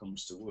associate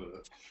comes to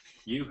work,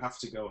 you have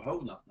to go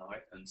home that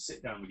night and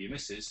sit down with your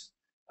missus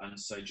and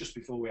say, just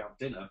before we have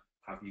dinner,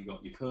 have you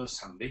got your purse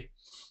handy?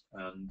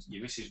 And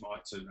your missus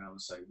might turn around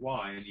and say,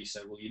 why? And you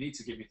say, well, you need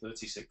to give me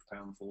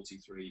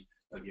 £36.43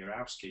 of your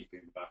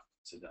housekeeping back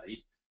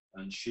today.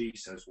 And she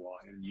says, why?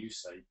 And you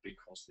say,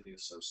 because the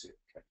associate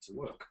came to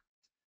work.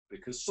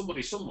 Because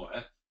somebody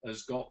somewhere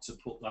has got to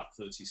put that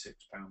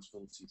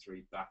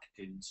 £36.43 back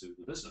into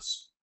the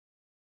business.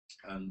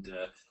 And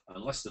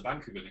unless the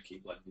bank are going to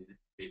keep lending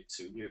it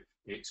to you,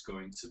 it's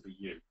going to be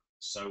you.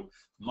 So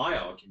my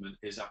argument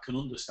is I can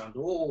understand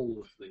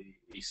all of the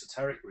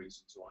esoteric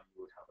reasons why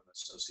you would have an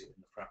associate in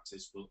the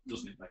practice, but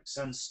doesn't it make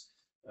sense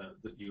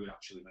that you would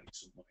actually make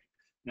some money?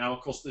 Now,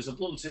 of course, there's a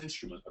blunt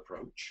instrument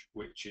approach,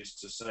 which is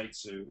to say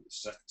to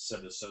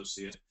said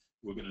associate,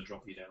 we're going to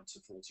drop you down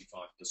to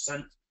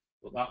 45%,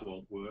 but that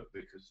won't work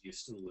because you're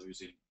still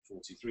losing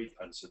 43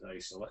 pence a day,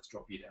 so let's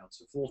drop you down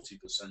to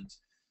 40%.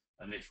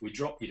 And if we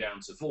drop you down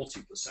to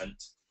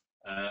 40%,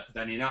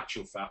 then in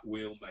actual fact,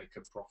 we'll make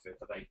a profit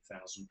of £8,000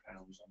 on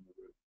the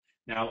room.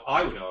 Now,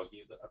 I would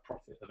argue that a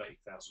profit of £8,000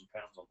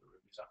 on the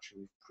room is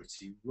actually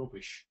pretty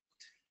rubbish.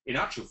 In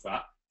actual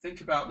fact, think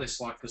about this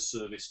like a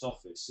serviced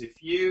office.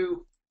 If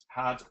you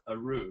had a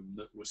room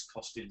that was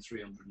costing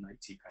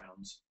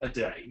 £380 a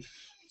day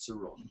to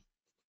run,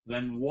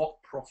 then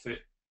what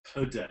profit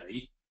per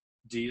day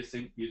do you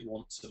think you'd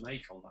want to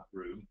make on that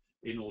room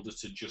in order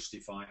to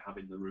justify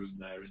having the room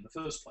there in the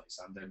first place,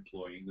 and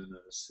employing the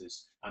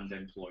nurses, and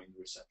employing the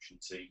reception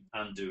team,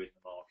 and doing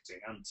the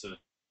marketing, and turning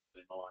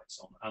the lights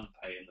on, and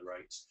paying the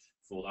rates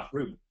for that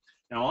room?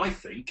 Now, I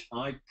think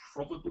I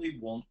probably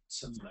want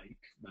to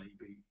make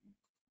maybe,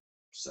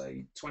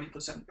 say,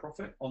 20%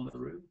 profit on the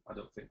room. I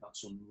don't think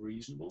that's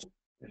unreasonable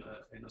in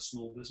a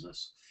small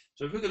business.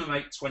 So if we're going to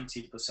make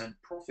 20%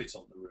 profit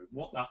on the room,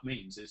 what that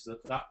means is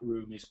that that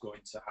room is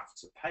going to have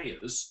to pay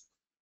us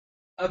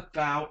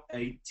about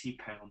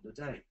 £80 a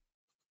day,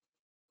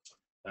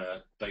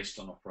 based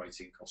on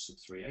operating costs of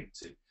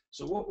 380.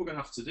 So what we're going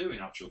to have to do in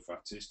actual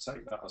fact is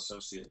take that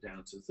associate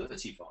down to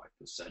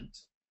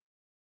 35%.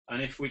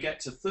 And if we get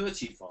to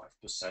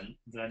 35%,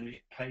 then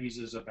it pays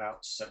us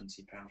about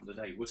 £70 a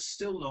day. We're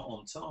still not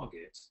on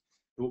target,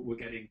 but we're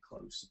getting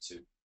closer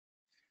to.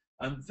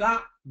 And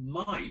that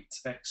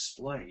might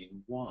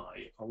explain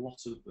why a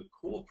lot of the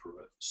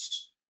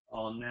corporates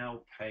are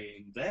now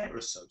paying their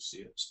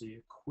associates the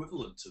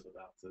equivalent of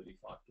about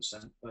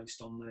 35%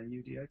 based on their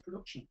UDA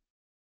production.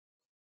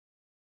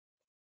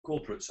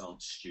 Corporates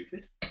aren't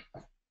stupid.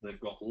 They've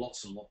got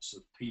lots and lots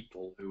of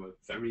people who are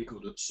very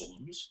good at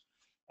sums,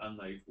 and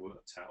they've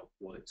worked out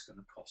what it's going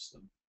to cost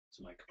them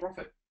to make a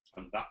profit.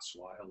 And that's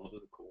why a lot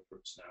of the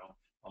corporates now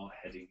are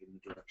heading in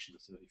the direction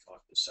of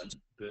 35%,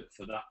 but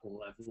for that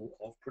level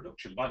of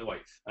production. By the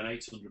way, an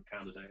 £800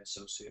 a day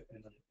associate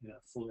in a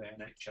full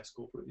NHS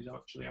corporate is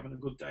actually having a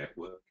good day at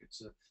work.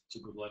 It's a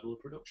good level of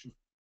production.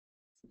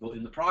 But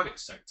in the private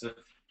sector,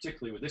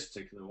 particularly with this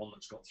particular one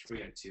that's got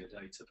 380 a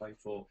day to pay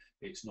for,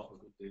 it's not a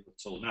good deal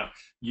at all. Now,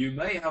 you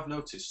may have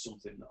noticed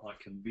something that I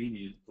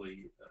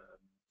conveniently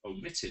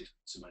omitted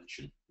to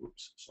mention.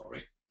 Whoops,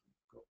 sorry,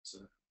 got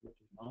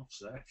marks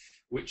there,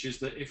 which is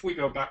that if we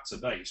go back to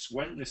base,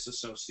 when this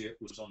associate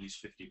was on his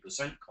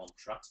 50%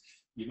 contract,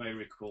 you may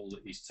recall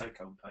that his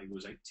take-home pay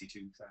was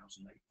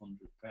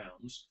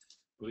 £82,800.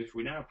 But if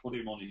we now put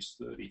him on his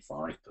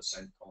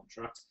 35%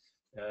 contract,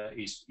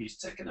 he's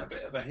taken a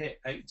bit of a hit.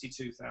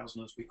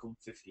 82,000 has become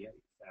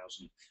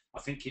 58,000. I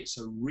think it's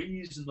a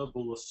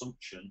reasonable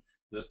assumption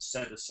that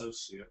said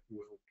associate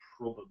will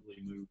probably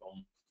move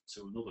on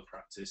to another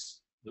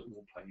practice that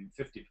will pay him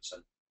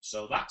 50%.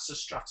 So that's a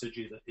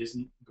strategy that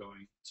isn't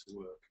going to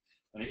work,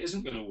 and it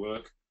isn't going to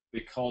work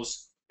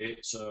because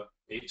it's to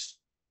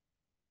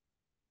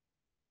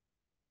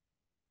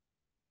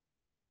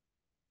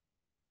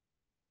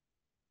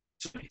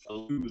make a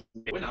lose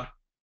winner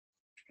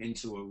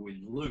into a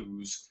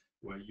win-lose,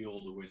 where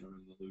you're the winner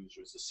and the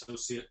loser is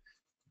associate.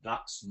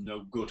 That's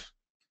no good.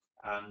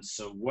 And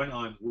so when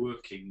I'm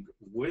working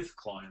with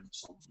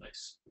clients on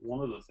this,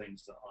 one of the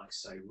things that I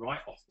say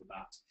right off the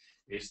bat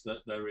is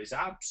that there is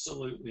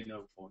absolutely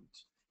no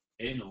point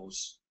in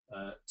us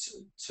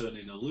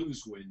turning a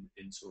lose-win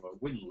into a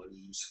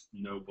win-lose.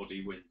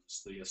 Nobody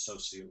wins. The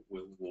associate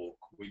will walk.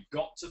 We've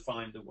got to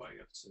find a way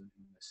of turning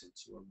this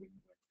into a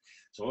win-win.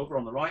 So over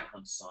on the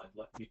right-hand side,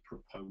 let me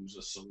propose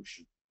a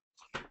solution.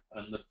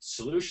 And the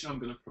solution I'm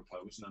going to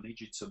propose, and I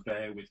need you to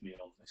bear with me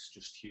on this,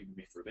 just humour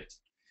me for a bit,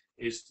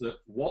 is that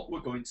what we're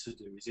going to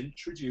do is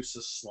introduce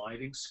a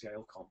sliding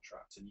scale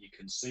contract. And you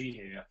can see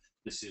here,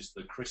 this is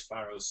the Chris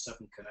Barrow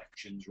 7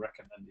 Connections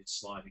recommended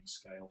sliding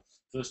scale.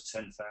 First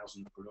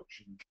 10,000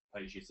 production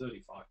pays you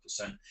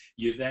 35%.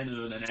 You then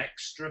earn an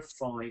extra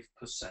 5%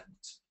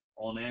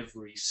 on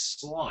every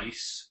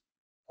slice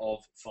of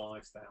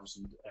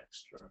 5,000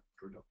 extra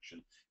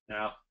production.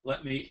 Now,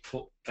 let me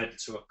put bed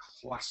to a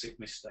classic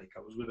mistake.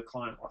 I was with a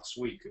client last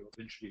week who have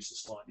introduced a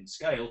sliding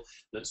scale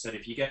that said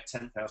if you get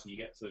 10,000, you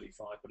get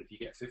 35, but if you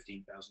get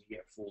 15,000, you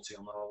get 40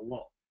 on the whole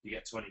lot. If you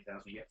get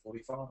 20,000, you get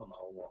 45 on the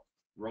whole lot.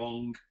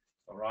 Wrong.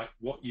 All right.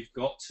 What you've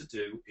got to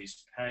do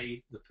is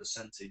pay the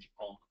percentage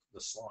on the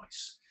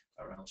slice,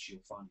 or else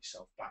you'll find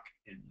yourself back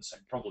in the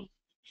same problem.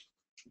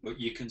 But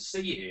you can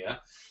see here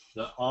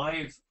that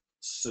I've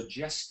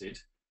suggested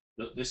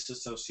that this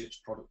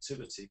associate's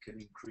productivity can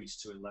increase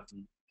to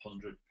 £1,100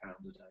 a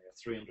day,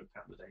 a £300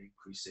 a day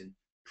increase in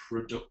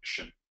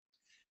production.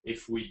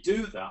 If we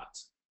do that,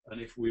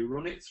 and if we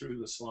run it through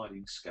the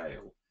sliding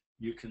scale,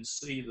 you can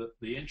see that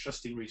the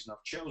interesting reason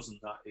I've chosen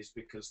that is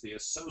because the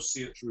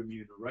associate's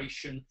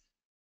remuneration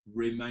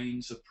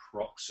remains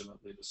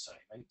approximately the same.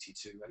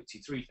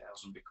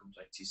 83,000 becomes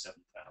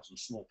 87,000,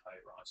 small pay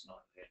rise, neither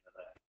here nor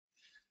there.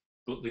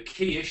 But the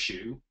key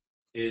issue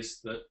is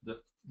that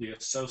the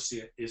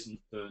associate isn't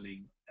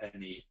earning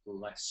any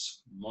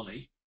less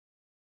money.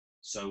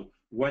 So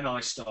when I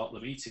start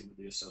the meeting with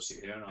the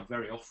associate here, and I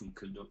very often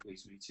conduct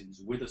these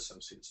meetings with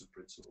associates and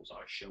principals,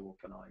 I show up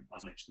and I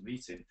manage the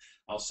meeting,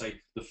 I'll say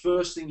the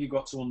first thing you've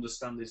got to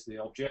understand is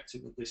the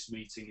objective of this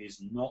meeting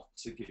is not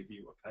to give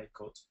you a pay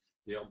cut.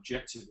 The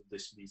objective of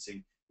this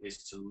meeting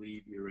is to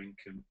leave your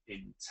income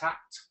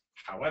intact.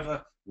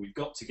 However, we've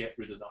got to get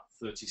rid of that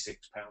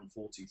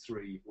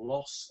 £36.43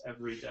 loss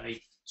every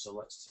day, so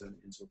let's turn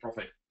it into a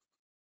profit.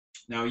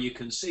 Now you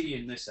can see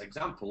in this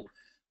example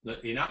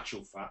that in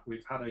actual fact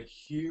we've had a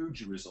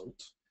huge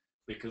result,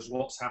 because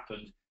what's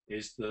happened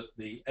is that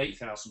the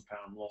 £8,000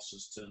 loss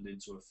has turned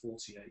into a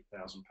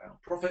 £48,000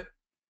 profit,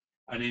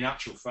 and in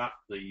actual fact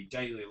the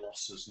daily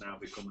loss has now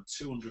become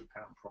a £200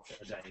 profit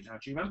a day. Now,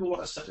 do you remember what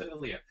I said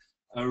earlier?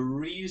 A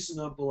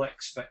reasonable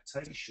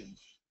expectation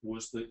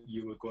was that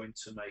you were going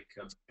to make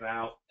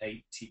about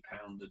 £80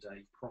 a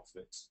day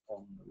profit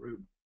on the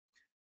room.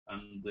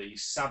 And the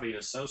savvy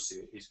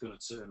associate is going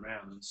to turn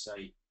around and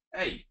say,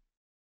 hey,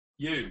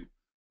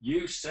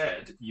 you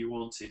said you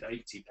wanted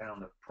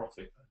 £80 of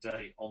profit a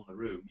day on the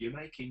room. You're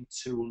making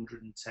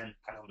 £210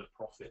 of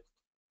profit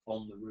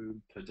on the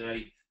room per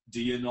day.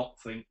 Do you not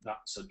think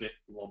that's a bit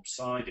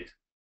lopsided?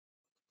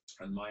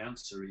 And my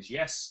answer is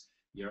yes,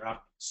 you're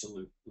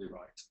absolutely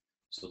right.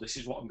 So this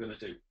is what I'm going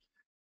to do.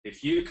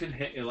 If you can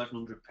hit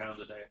 £1,100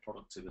 a day of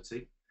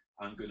productivity,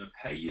 I'm going to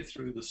pay you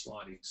through the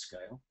sliding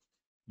scale.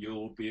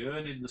 You'll be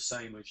earning the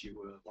same as you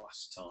were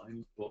last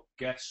time, but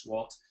guess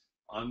what?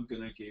 I'm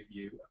going to give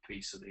you a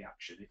piece of the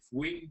action. If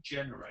we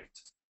generate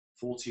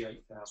 £48,000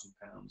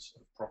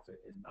 of profit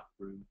in that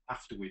room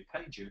after we've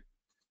paid you,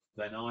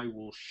 then I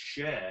will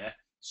share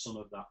some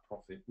of that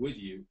profit with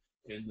you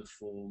in the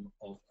form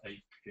of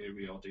a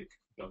periodic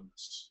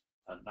bonus.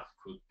 And that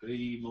could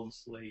be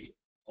monthly,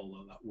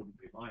 although that wouldn't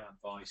be my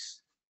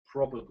advice,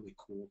 probably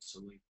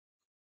quarterly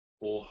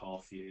or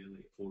half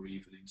yearly, or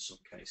even in some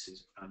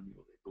cases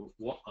annually. But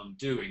what I'm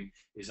doing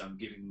is I'm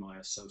giving my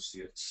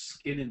associates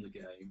skin in the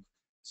game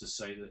to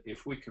say that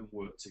if we can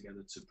work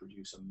together to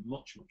produce a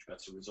much, much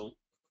better result,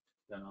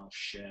 then I'll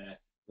share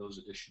those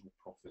additional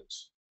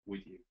profits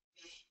with you.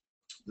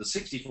 The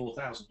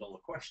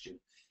 $64,000 question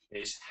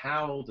is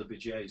how the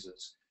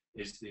bejesus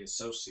is the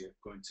associate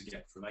going to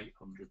get from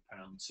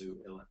 £800 to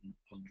 £1,100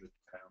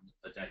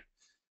 a day?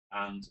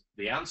 And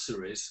the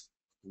answer is,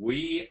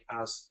 we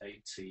as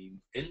a team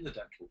in the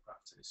dental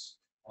practice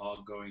are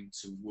going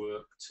to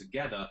work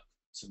together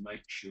to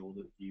make sure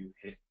that you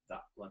hit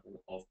that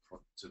level of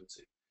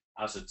productivity.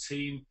 As a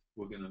team,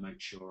 we're going to make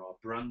sure our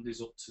brand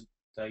is up to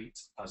date.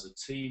 As a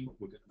team,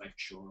 we're going to make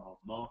sure our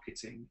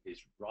marketing is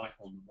right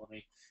on the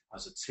money.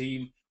 As a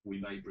team,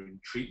 we may bring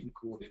treatment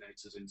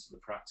coordinators into the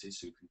practice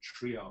who can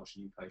triage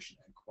new patient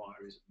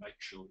inquiries and make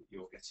sure that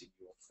you're getting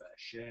your fair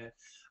share.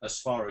 As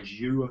far as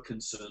you are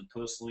concerned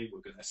personally, we're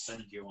going to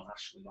send you on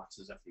Ashley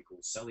Latter's ethical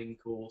selling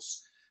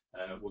course.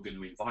 We're going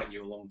to invite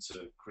you along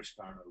to Chris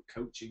Barrow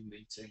coaching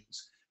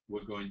meetings.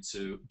 We're going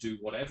to do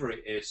whatever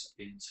it is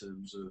in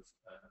terms of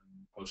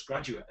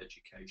postgraduate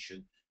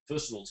education,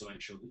 first of all to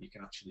make sure that you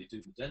can actually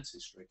do the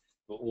dentistry,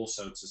 but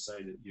also to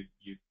say that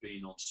you've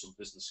been on some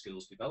business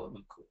skills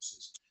development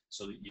courses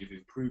so that you've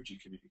improved your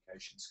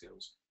communication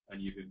skills and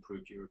you've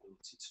improved your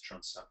ability to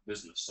transact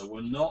business. So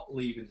we're not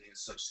leaving the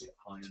associate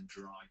high and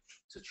dry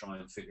to try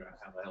and figure out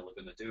how the hell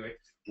they're going to do it.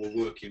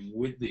 We're working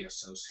with the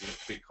associate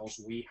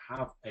because we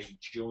have a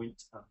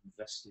joint and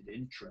vested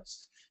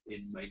interest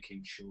in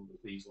making sure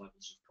that these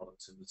levels of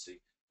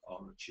productivity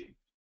are achieved.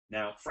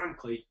 Now,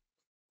 frankly,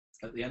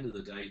 at the end of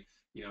the day,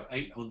 you know,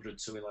 800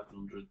 to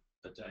 1100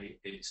 a day,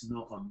 it's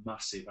not a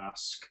massive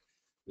ask.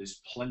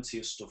 There's plenty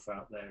of stuff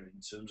out there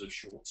in terms of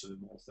short-term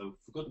ortho.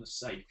 For goodness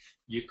sake,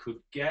 you could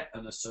get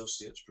an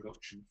associate's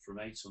production from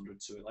 800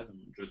 to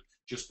 1100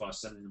 just by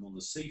sending them on the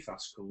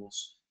Cfast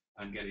course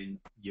and getting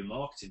your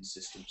marketing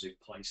systems in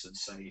place and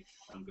say,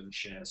 I'm going to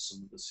share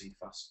some of the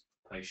Cfast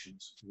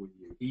patients with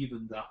you.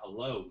 Even that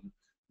alone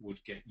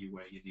would get you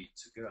where you need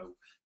to go.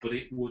 But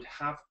it would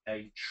have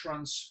a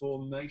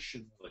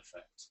transformational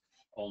effect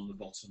on the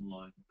bottom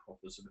line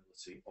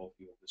profitability of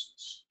your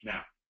business.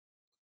 Now,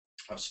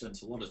 I've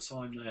spent a lot of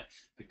time there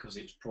because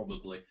it's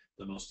probably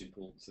the most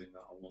important thing that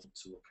I want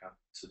to look at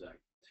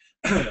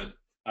today.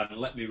 And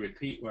let me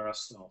repeat where I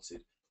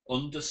started.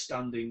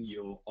 Understanding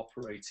your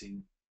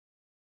operating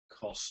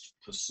cost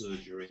per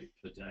surgery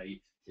per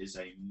day is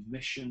a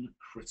mission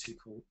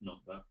critical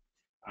number,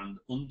 and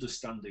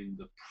understanding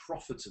the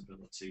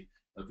profitability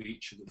of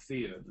each of the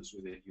fee earners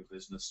within your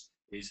business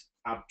is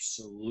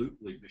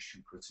absolutely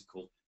mission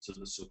critical to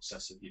the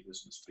success of your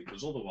business,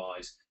 because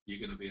otherwise you're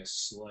going to be a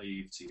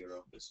slave to your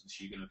own business.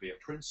 You're going to be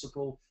a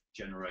principal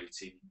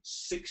generating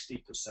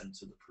 60%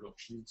 of the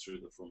production in through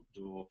the front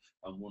door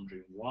and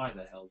wondering why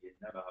the hell you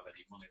never have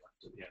any money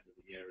left at the end of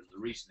the year. And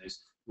the reason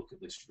is, look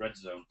at this red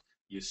zone,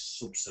 you're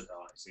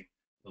subsidizing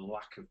the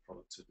lack of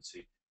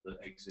productivity that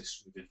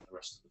exists within the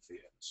rest of the fee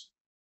earners.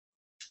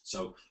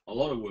 So a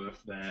lot of work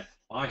there.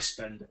 I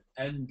spend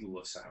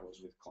endless hours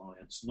with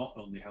clients, not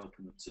only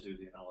helping them to do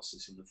the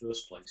analysis in the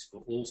first place,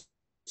 but also,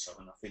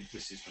 and I think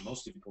this is the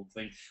most important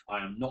thing,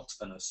 I am not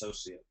an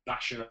associate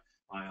basher,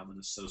 I am an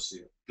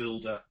associate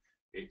builder.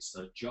 It's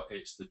the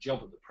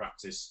job of the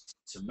practice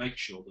to make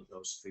sure that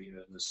those fee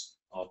earners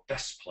are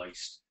best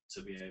placed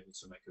to be able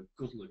to make a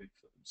good living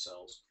for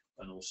themselves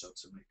and also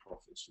to make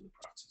profits for the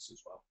practice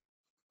as well.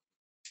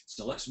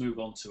 So let's move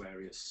on to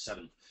area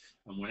 7.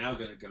 And we're now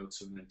going to go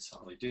to an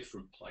entirely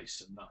different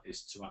place, and that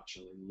is to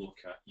actually look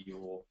at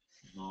your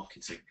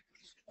marketing.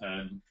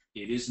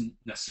 It isn't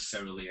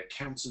necessarily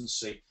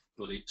accountancy,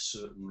 but it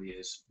certainly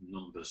is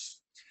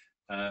numbers.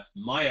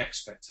 My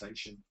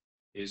expectation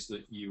is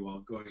that you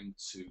are going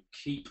to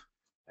keep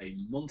a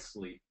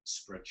monthly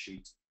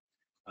spreadsheet,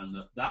 and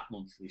that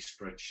monthly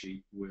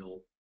spreadsheet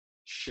will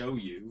show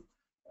you,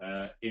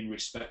 in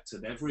respect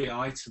of every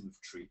item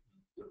of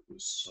treatment that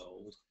was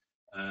sold,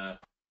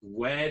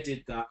 where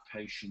did that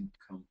patient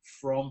come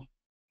from?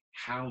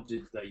 How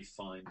did they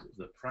find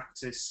the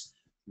practice?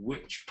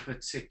 Which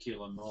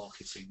particular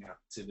marketing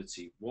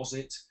activity was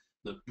it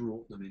that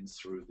brought them in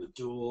through the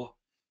door?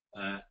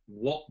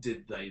 What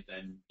did they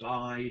then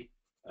buy?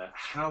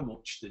 How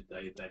much did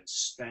they then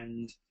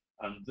spend?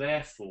 And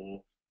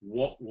therefore,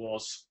 what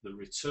was the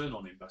return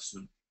on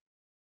investment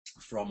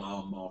from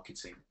our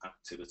marketing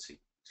activity?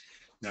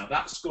 Now,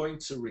 that's going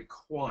to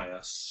require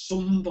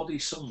somebody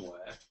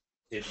somewhere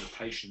in the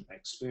patient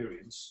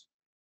experience,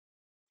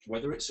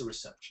 whether it's a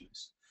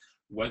receptionist,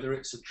 whether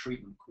it's a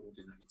treatment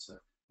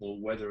coordinator, or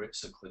whether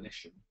it's a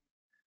clinician,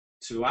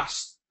 to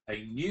ask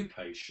a new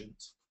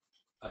patient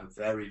a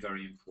very,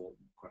 very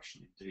important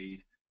question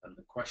indeed. And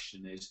the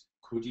question is,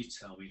 could you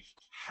tell me,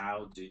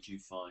 how did you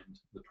find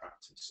the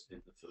practice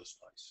in the first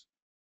place?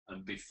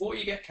 And before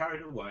you get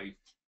carried away,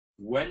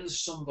 when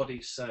somebody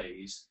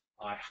says,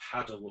 I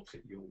had a look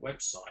at your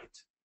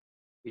website,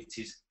 it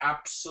is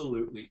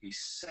absolutely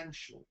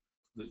essential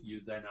that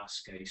you then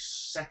ask a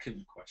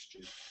second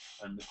question,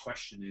 and the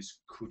question is,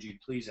 could you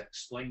please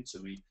explain to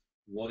me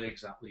what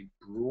exactly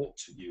brought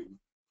you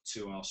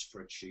to our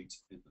spreadsheet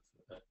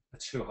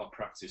to our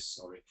practice,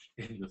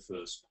 in the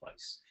first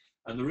place?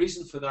 And the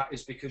reason for that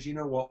is because, you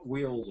know what,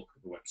 we all look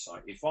at the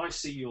website. If I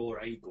see your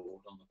A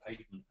board on the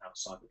pavement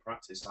outside the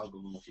practice, I'll go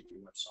and look at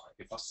your website.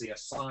 If I see a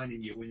sign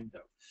in your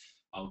window,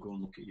 I'll go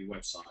and look at your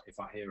website. If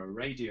I hear a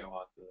radio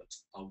advert,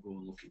 I'll go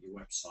and look at your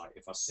website.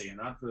 If I see an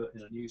advert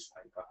in a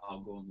newspaper,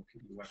 I'll go and look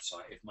at your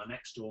website. If my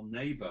next door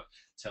neighbor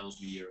tells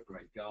me you're a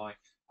great guy,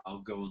 I'll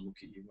go and look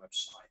at your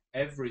website.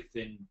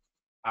 Everything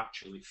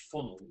actually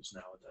funnels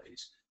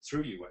nowadays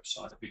through your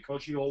website,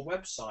 because your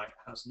website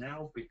has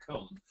now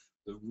become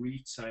the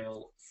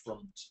retail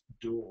front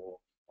door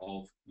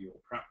of your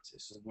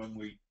practice. And when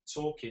we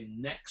talk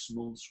in next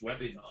month's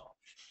webinar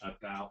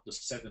about the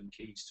 7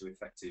 keys to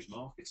effective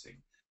marketing,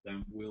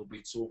 then we'll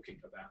be talking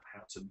about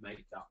how to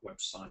make that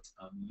website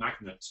a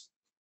magnet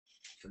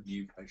for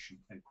new patient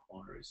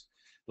inquiries.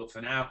 But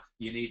for now,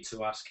 you need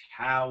to ask,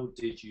 how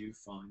did you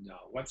find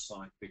our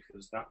website?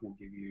 Because that will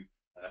give you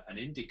an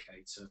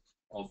indicator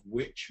of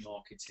which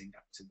marketing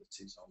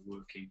activities are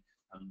working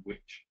and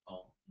which are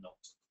not.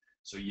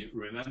 So you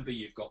remember,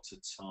 you've got to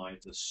tie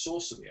the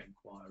source of the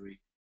inquiry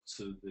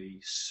to the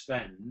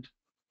spend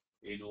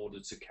in order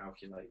to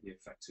calculate the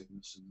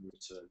effectiveness and the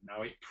return.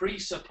 Now, it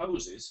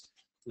presupposes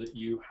that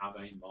you have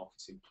a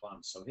marketing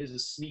plan. So here's a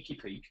sneaky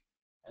peek,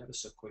 ever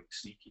so quick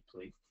sneaky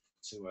peek,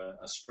 to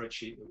a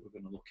spreadsheet that we're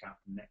going to look at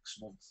next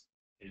month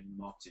in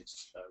the marketing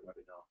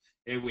webinar.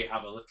 Here we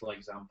have a little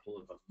example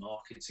of a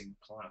marketing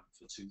plan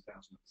for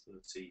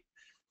 2013.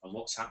 And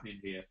what's happening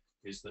here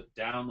is that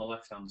down the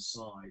left-hand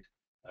side,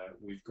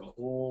 we've got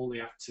all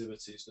the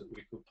activities that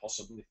we could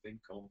possibly think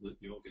of that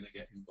you're going to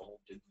get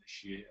involved in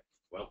this year.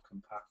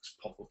 welcome packs,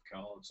 pop-up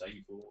cards,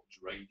 A-boards,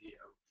 radio,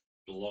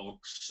 blogs,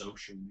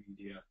 social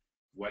media,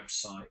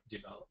 website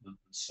development,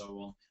 and so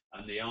on.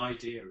 And the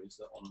idea is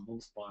that on a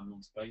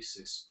month-by-month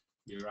basis,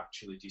 you're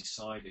actually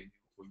deciding,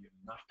 or you're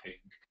mapping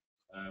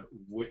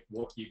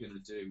what you're going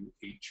to do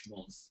each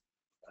month,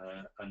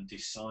 and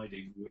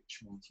deciding which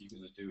month you're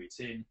going to do it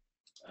in,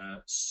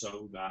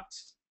 so that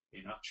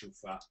in actual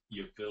fact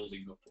you're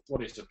building up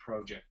what is a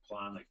project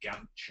plan, a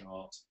Gantt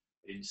chart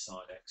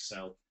inside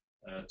Excel,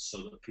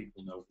 so that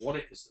people know what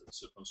it is that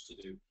they're supposed to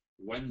do,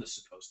 when they're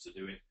supposed to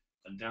do it,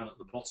 and down at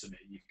the bottom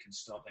here you can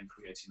start then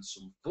creating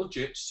some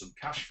budgets, some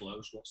cash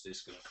flows, what's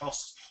this going to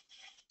cost,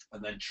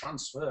 and then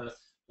transfer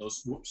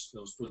those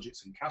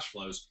budgets and cash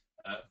flows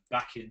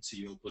back into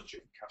your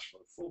budget and cash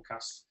flow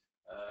forecast,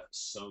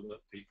 so that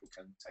people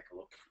can take a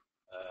look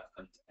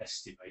and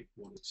estimate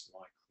what it's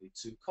likely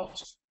to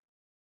cost.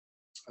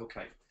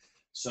 Okay,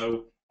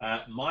 so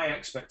my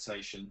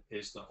expectation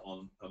is that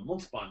on a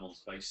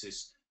month-by-month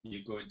basis,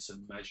 you're going to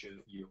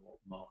measure your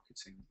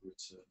marketing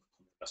return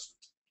on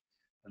investment.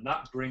 And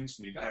that brings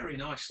me very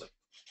nicely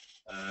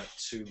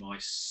to my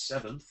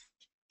 7th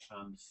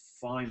and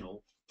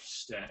final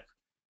step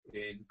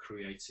in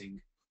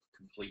creating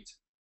complete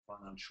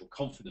financial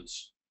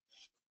confidence.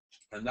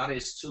 And that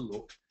is to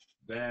look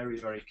very,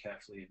 very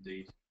carefully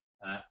indeed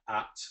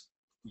at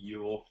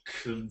your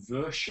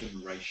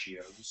conversion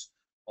ratios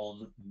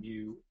on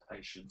new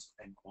patient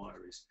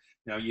enquiries.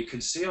 Now you can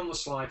see on the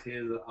slide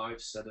here that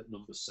I've said at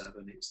number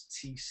 7 it's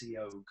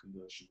TCO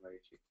conversion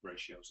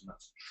ratios, and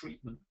that's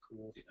treatment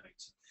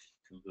coordinator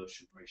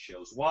conversion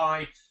ratios.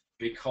 Why?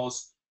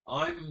 Because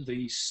I'm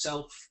the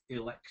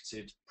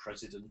self-elected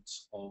president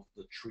of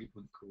the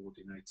treatment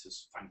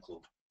coordinators fan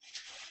club,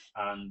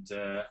 and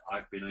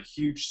I've been a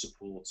huge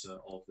supporter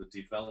of the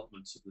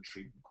development of the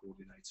treatment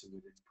coordinator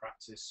within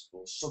practice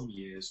for some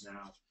years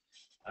now.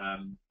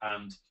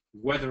 And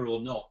whether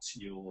or not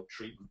your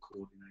treatment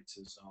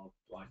coordinators are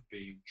like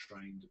being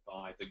trained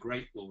by the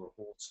great Laura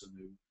Horton,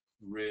 who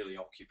really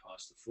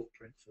occupies the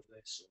footprint for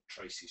this, or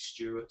Tracy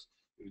Stewart,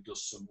 who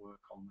does some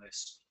work on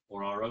this,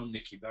 or our own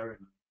Nikki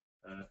Berryman,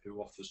 who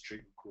offers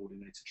treatment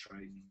coordinator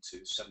training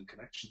to 7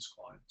 Connections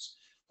clients.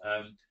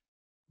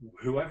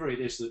 Whoever it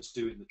is that's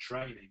doing the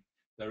training,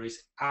 there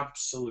is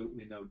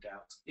absolutely no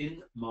doubt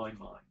in my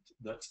mind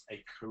that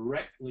a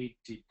correctly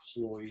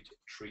deployed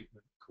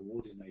treatment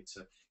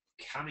coordinator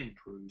can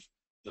improve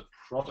the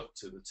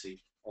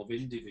productivity of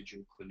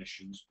individual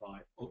clinicians by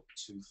up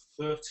to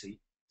 30%.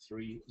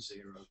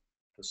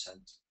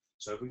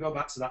 So if we go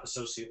back to that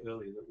associate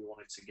earlier that we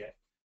wanted to get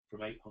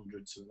from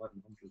 800 to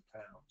 1,100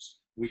 pounds,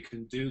 we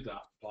can do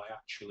that by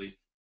actually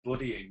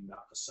buddying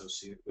that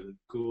associate with a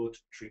good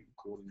treatment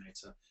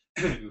coordinator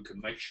who can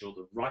make sure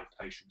the right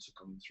patients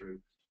are coming through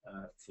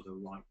for the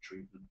right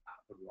treatment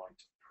at the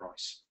right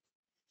price.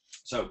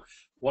 So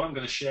what I'm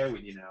going to share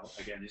with you now,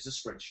 again, is a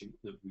spreadsheet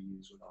that we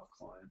use with our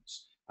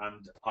clients,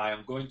 and I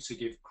am going to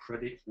give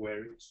credit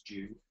where it's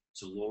due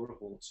to Laura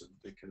Horton,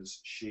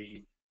 because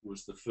she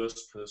was the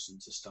first person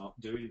to start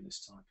doing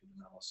this type of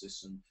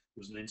analysis and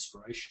was an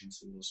inspiration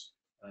to us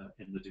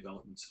in the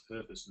development of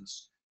her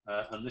business.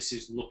 And this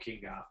is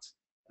looking at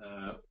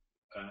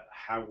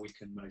how we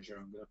can measure,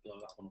 I'm going to blow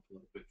that one up a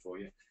little bit for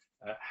you,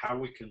 how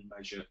we can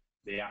measure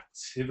the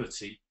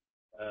activity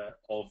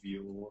of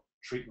your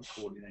treatment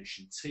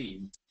coordination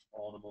team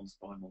on a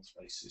month-by-month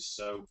basis.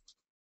 So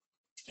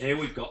here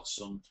we've got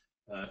some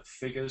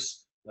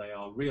figures. They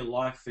are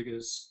real-life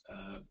figures,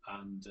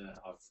 and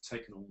I've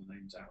taken all the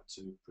names out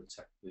to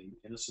protect the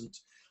innocent.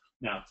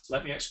 Now,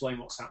 let me explain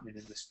what's happening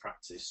in this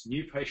practice.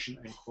 New patient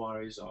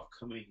enquiries are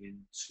coming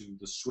into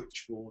the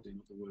switchboard.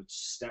 In other words,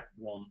 step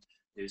 1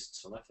 is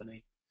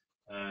telephony.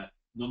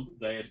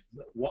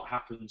 What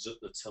happens at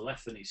the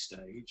telephony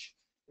stage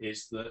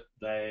is that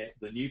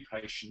the new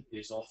patient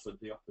is offered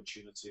the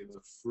opportunity of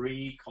a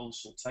free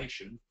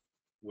consultation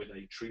with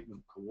a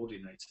treatment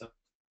coordinator.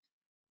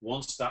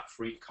 Once that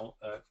free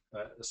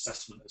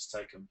assessment has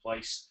taken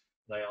place,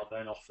 they are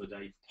then offered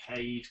a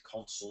paid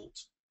consult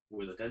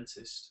with a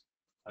dentist,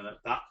 and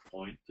at that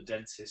point the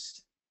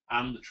dentist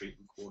and the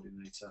treatment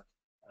coordinator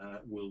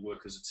will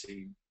work as a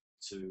team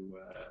to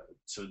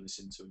turn this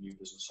into a new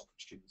business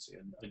opportunity.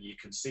 And you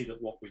can see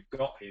that what we've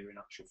got here in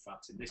actual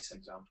fact in this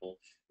example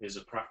is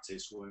a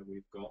practice where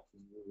we've got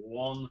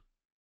 1,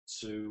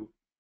 2,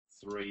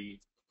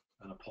 3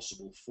 and a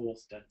possible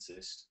 4th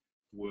dentist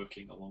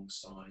working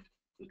alongside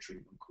the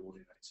treatment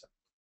coordinator.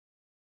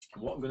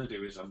 And what I'm going to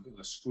do is I'm going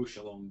to swoosh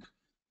along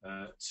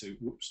to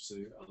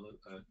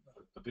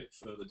a bit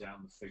further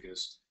down the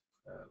figures.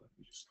 Let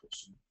me just put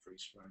some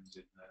freeze frames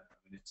in there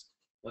a minute.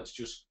 Let's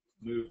just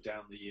move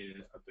down the year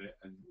a bit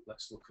and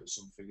let's look at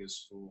some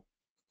figures for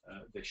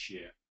this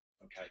year.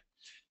 Okay,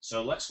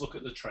 so let's look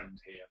at the trend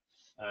here.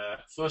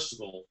 First of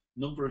all,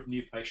 number of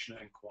new patient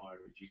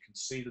enquiries. You can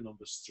see the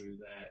numbers through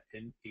there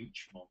in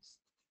each month.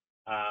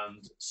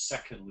 And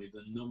secondly,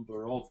 the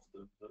number of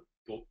them that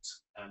booked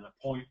an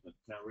appointment.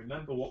 Now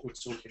remember, what we're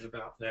talking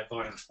about there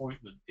by an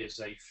appointment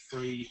is a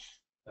free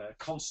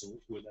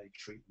consult with a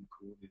treatment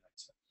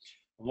coordinator.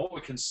 And what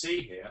we can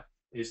see here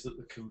is that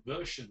the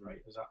conversion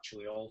rate has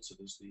actually altered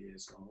as the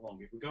year's gone along.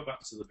 If we go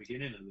back to the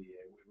beginning of the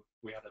year,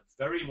 we had a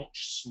very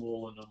much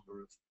smaller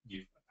number of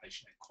new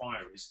patient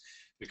inquiries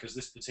because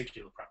this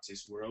particular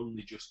practice were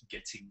only just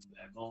getting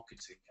their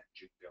marketing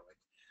engine going.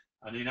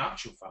 And in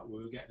actual fact,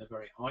 we were getting a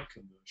very high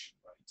conversion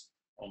rate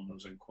on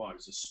those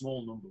inquiries, a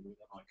small number with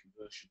a high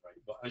conversion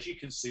rate. But as you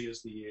can see,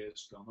 as the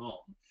year's gone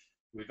on,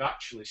 we've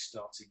actually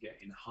started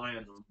getting higher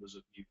numbers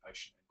of new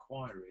patient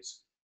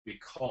inquiries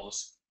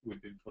because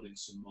we've been putting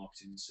some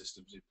marketing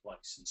systems in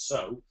place. And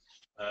so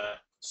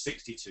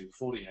 62,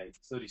 48,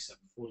 37,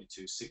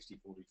 42, 60,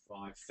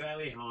 45,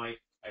 fairly high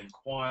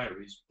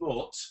inquiries,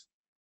 but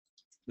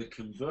the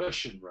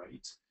conversion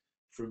rate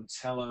from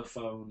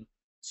telephone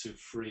to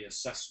free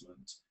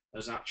assessment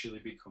has actually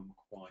become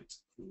quite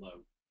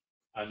low.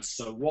 And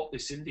so what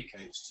this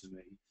indicates to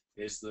me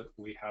is that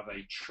we have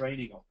a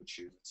training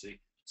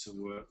opportunity to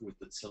work with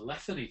the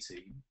telephony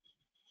team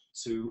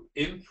to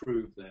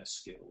improve their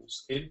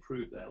skills,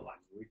 improve their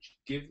language,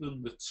 give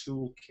them the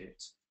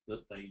toolkit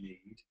that they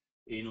need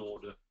in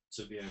order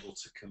to be able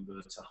to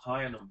convert a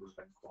higher number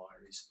of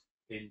inquiries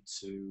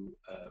into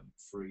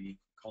free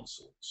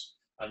consults.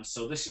 And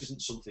so this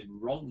isn't something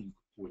wrong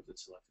with the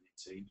telephony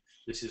team.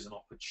 This is an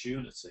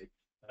opportunity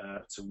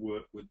to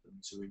work with them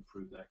to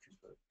improve their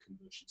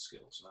conversion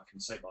skills. And I can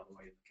say, by the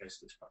way, in the case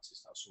of this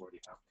practice, that's already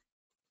happening.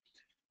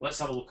 Let's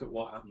have a look at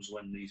what happens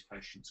when these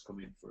patients come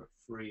in for a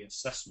free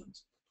assessment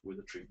with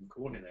a treatment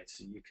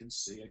coordinator. You can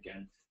see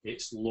again,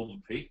 it's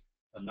lumpy,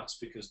 and that's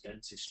because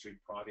dentistry,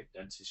 private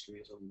dentistry,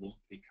 is a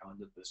lumpy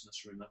kind of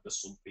business. Remember,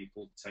 some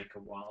people take a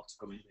while to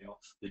come in.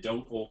 They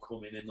don't all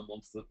come in the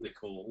month that they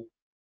call.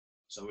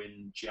 So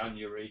in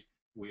January,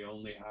 we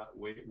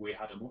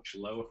had a much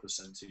lower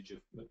percentage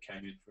that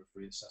came in for a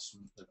free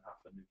assessment than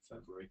happened in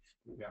February,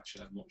 but we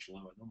actually had much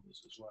lower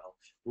numbers as well.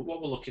 But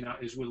what we're looking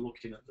at is we're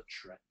looking at the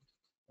trend.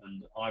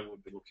 And I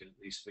would be looking at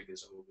these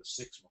figures over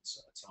 6 months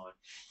at a time,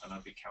 and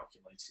I'd be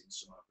calculating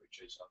some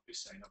averages. I'd be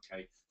saying,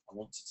 okay, I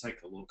want to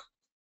take a look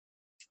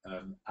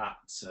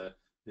at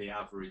the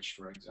average,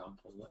 for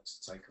example. Let's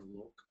take a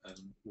look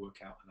and work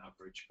out an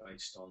average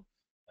based on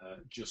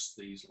just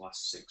these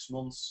last 6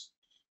 months,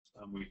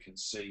 and we can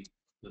see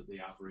that the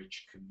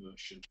average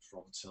conversion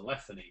from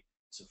telephony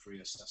to free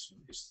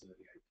assessment is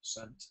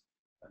 38%.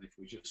 And if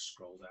we just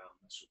scroll down,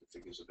 mess with the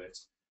figures a bit,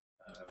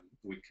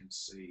 we can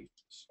see,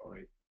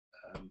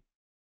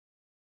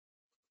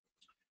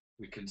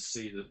 we can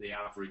see that the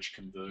average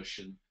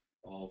conversion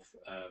of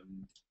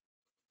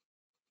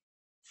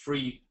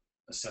free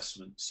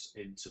assessments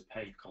into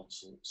paid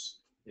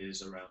consults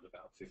is around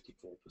about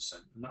 54%,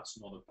 and that's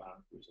not a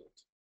bad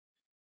result.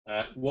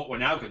 What we're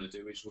now going to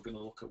do is we're going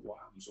to look at what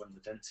happens when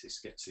the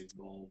dentist gets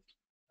involved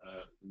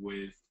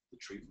with the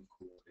treatment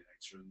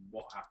coordinator, and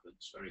what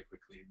happens very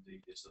quickly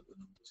indeed is that the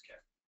numbers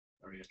get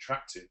very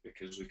attractive,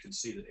 because we can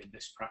see that in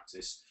this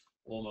practice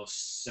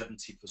almost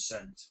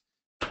 70%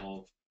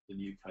 of the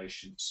new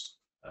patients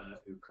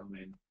who come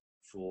in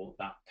for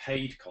that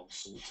paid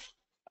consult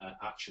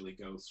actually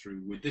go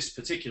through with this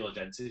particular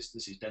dentist.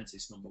 This is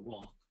dentist number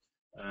 1,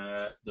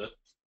 that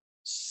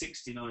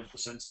 69%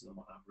 of them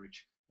on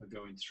average are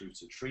going through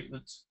to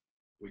treatment.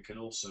 We can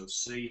also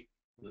see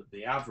that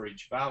the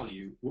average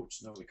value,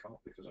 whoops, no we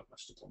can't because I've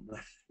messed up on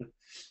there.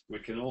 We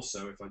can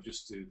also, if I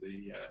just do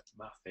the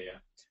math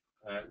here,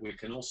 we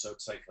can also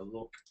take a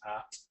look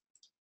at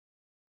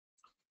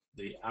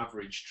the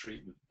average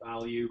treatment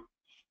value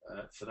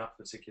for that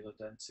particular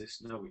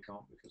dentist. No, we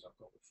can't because I've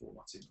got the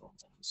formatting wrong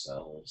on the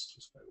cells.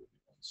 Just bear with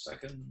me 1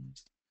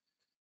 second.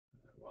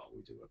 While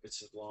we do a bit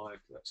of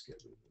live, let's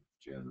get rid of the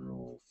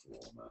general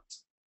format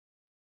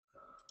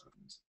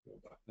and go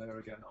back there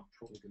again. I'm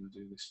probably going to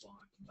do this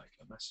live and make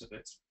a mess of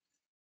it.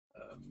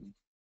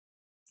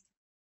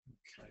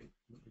 Okay,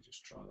 let me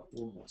just try that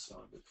one more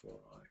time before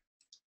I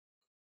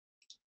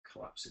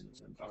collapse in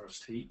an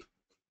embarrassed heap.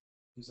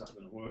 Is that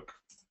going to work?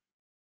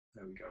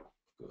 There we go,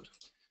 good.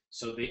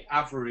 So the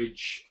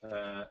average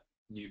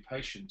new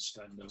patient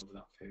spend over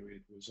that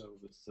period was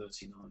over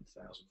 £39,000.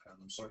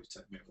 I'm sorry it's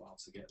taken me a while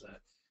to get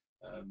there,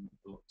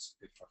 but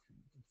if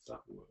that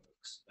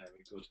works, there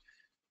we go.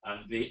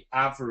 And the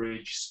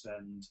average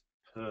spend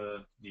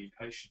per new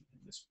patient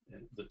in this,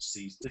 that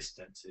sees this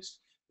dentist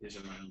is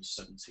around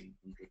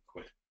 1,700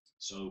 quid.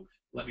 So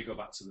let me go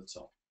back to the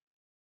top.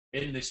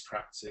 In this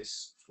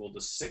practice, for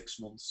the 6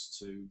 months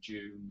to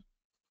June,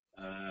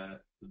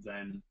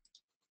 then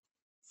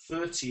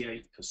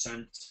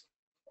 38%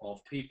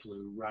 of people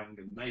who rang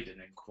and made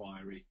an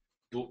inquiry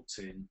booked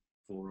in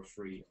for a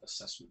free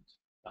assessment.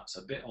 That's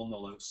a bit on the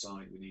low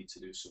side, we need to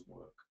do some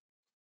work.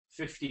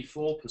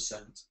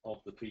 54%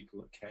 of the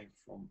people that came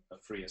from a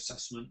free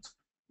assessment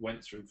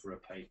went through for a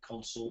paid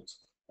consult.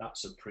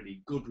 That's a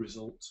pretty good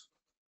result.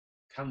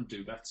 Can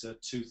do better,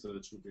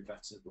 2/3 would be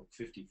better, but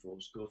 54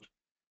 is good.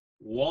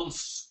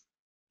 Once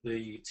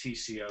the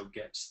TCO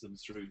gets them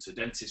through to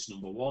dentist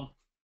number 1,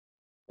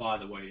 by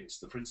the way, it's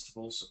the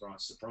principal,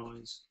 surprise,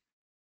 surprise,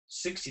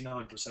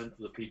 69% of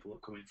the people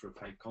that come in for a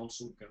paid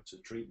consult go to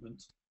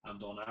treatment,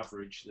 and on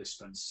average they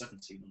spend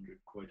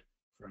 1,700 quid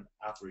for an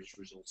average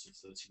result of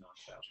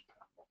 £39,000.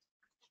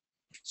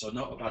 So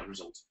not a bad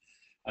result.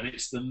 And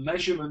it's the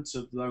measurement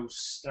of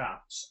those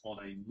stats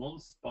on a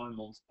month by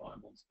month by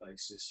month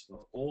basis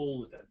for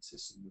all the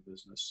dentists in the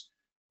business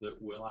that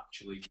will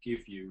actually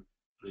give you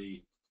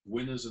the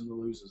winners and the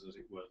losers, as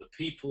it were, the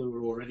people who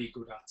are already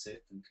good at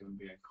it and can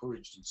be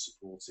encouraged and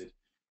supported,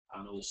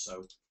 and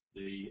also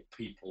the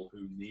people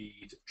who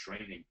need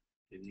training,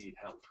 they need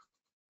help.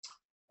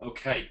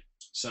 Okay,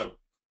 so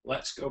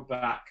let's go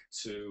back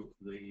to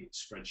the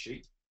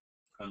spreadsheet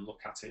and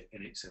look at it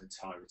in its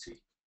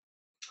entirety.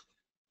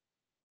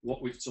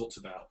 What we've talked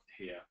about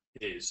here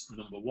is,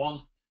 number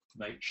one,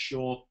 make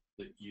sure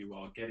that you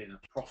are getting a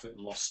profit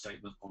and loss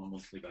statement on a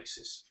monthly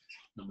basis.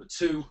 Number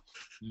two,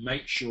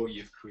 make sure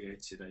you've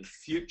created a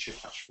future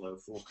cash flow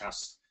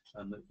forecast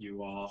and that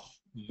you are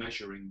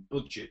measuring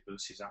budget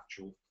versus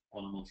actual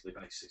on a monthly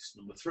basis.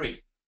 Number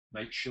three,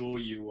 make sure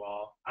you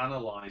are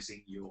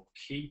analysing your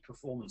key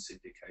performance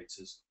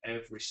indicators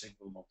every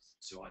single month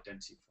to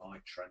identify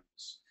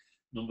trends.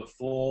 Number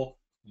four,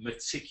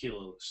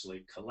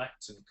 meticulously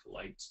collect and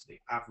collate the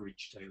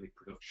average daily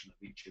production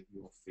of each of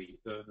your fee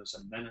earners.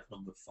 And then at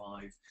number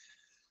five,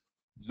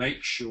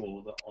 make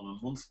sure that on a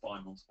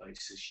month-by-month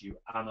basis you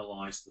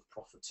analyse the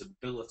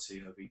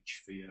profitability of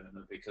each fee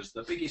earner, because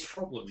the biggest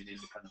problem in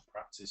independent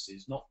practice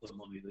is not the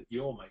money that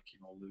you're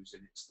making or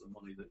losing, it's the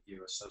money that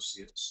your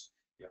associates,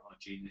 your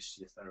hygienists,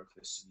 your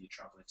therapists and your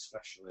travelling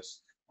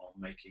specialists are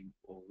making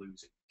or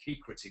losing. Key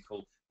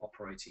critical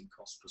operating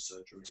cost per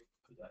surgery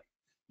per day.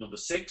 Number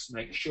six,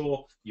 make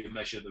sure you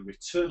measure the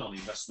return on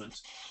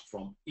investment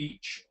from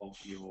each of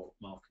your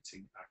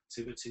marketing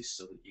activities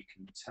so that you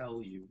can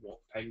tell you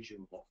what pays you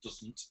and what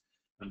doesn't.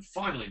 And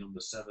finally,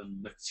 number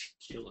seven,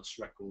 meticulous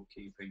record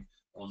keeping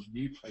on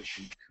new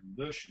patient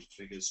conversion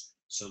figures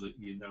so that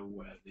you know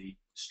where the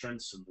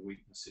strengths and the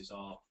weaknesses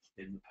are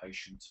in the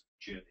patient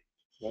journey.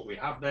 What we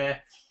have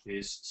there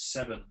is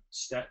 7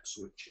 steps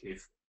which,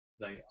 if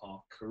they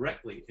are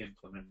correctly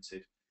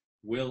implemented,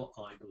 will,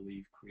 I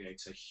believe,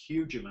 create a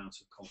huge amount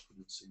of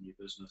confidence in your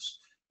business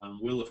and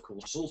will, of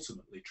course,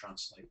 ultimately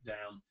translate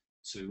down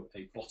to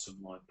a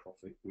bottom line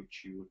profit,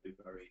 which you would be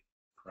very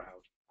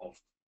proud of.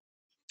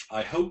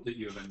 I hope that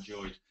you have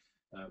enjoyed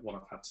what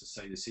I've had to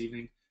say this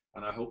evening,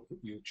 and I hope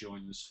that you'll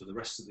join us for the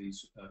rest of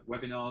these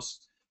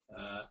webinars.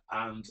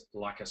 And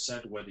like I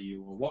said, whether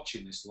you are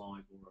watching this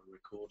live or a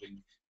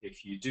recording,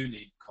 if you do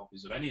need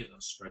copies of any of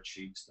those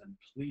spreadsheets, then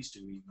please do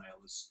email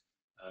us.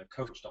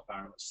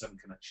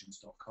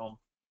 coach.barrow@sevenconnections.com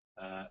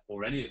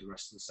or any of the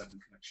rest of the Seven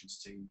Connections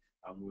team,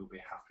 and we'll be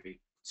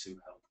happy to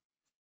help.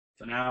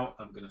 For now,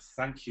 I'm going to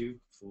thank you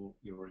for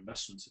your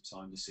investment of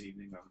time this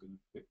evening. I'm going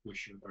to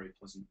wish you a very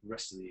pleasant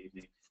rest of the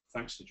evening.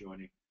 Thanks for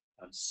joining,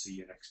 and see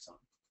you next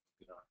time.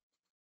 Good night.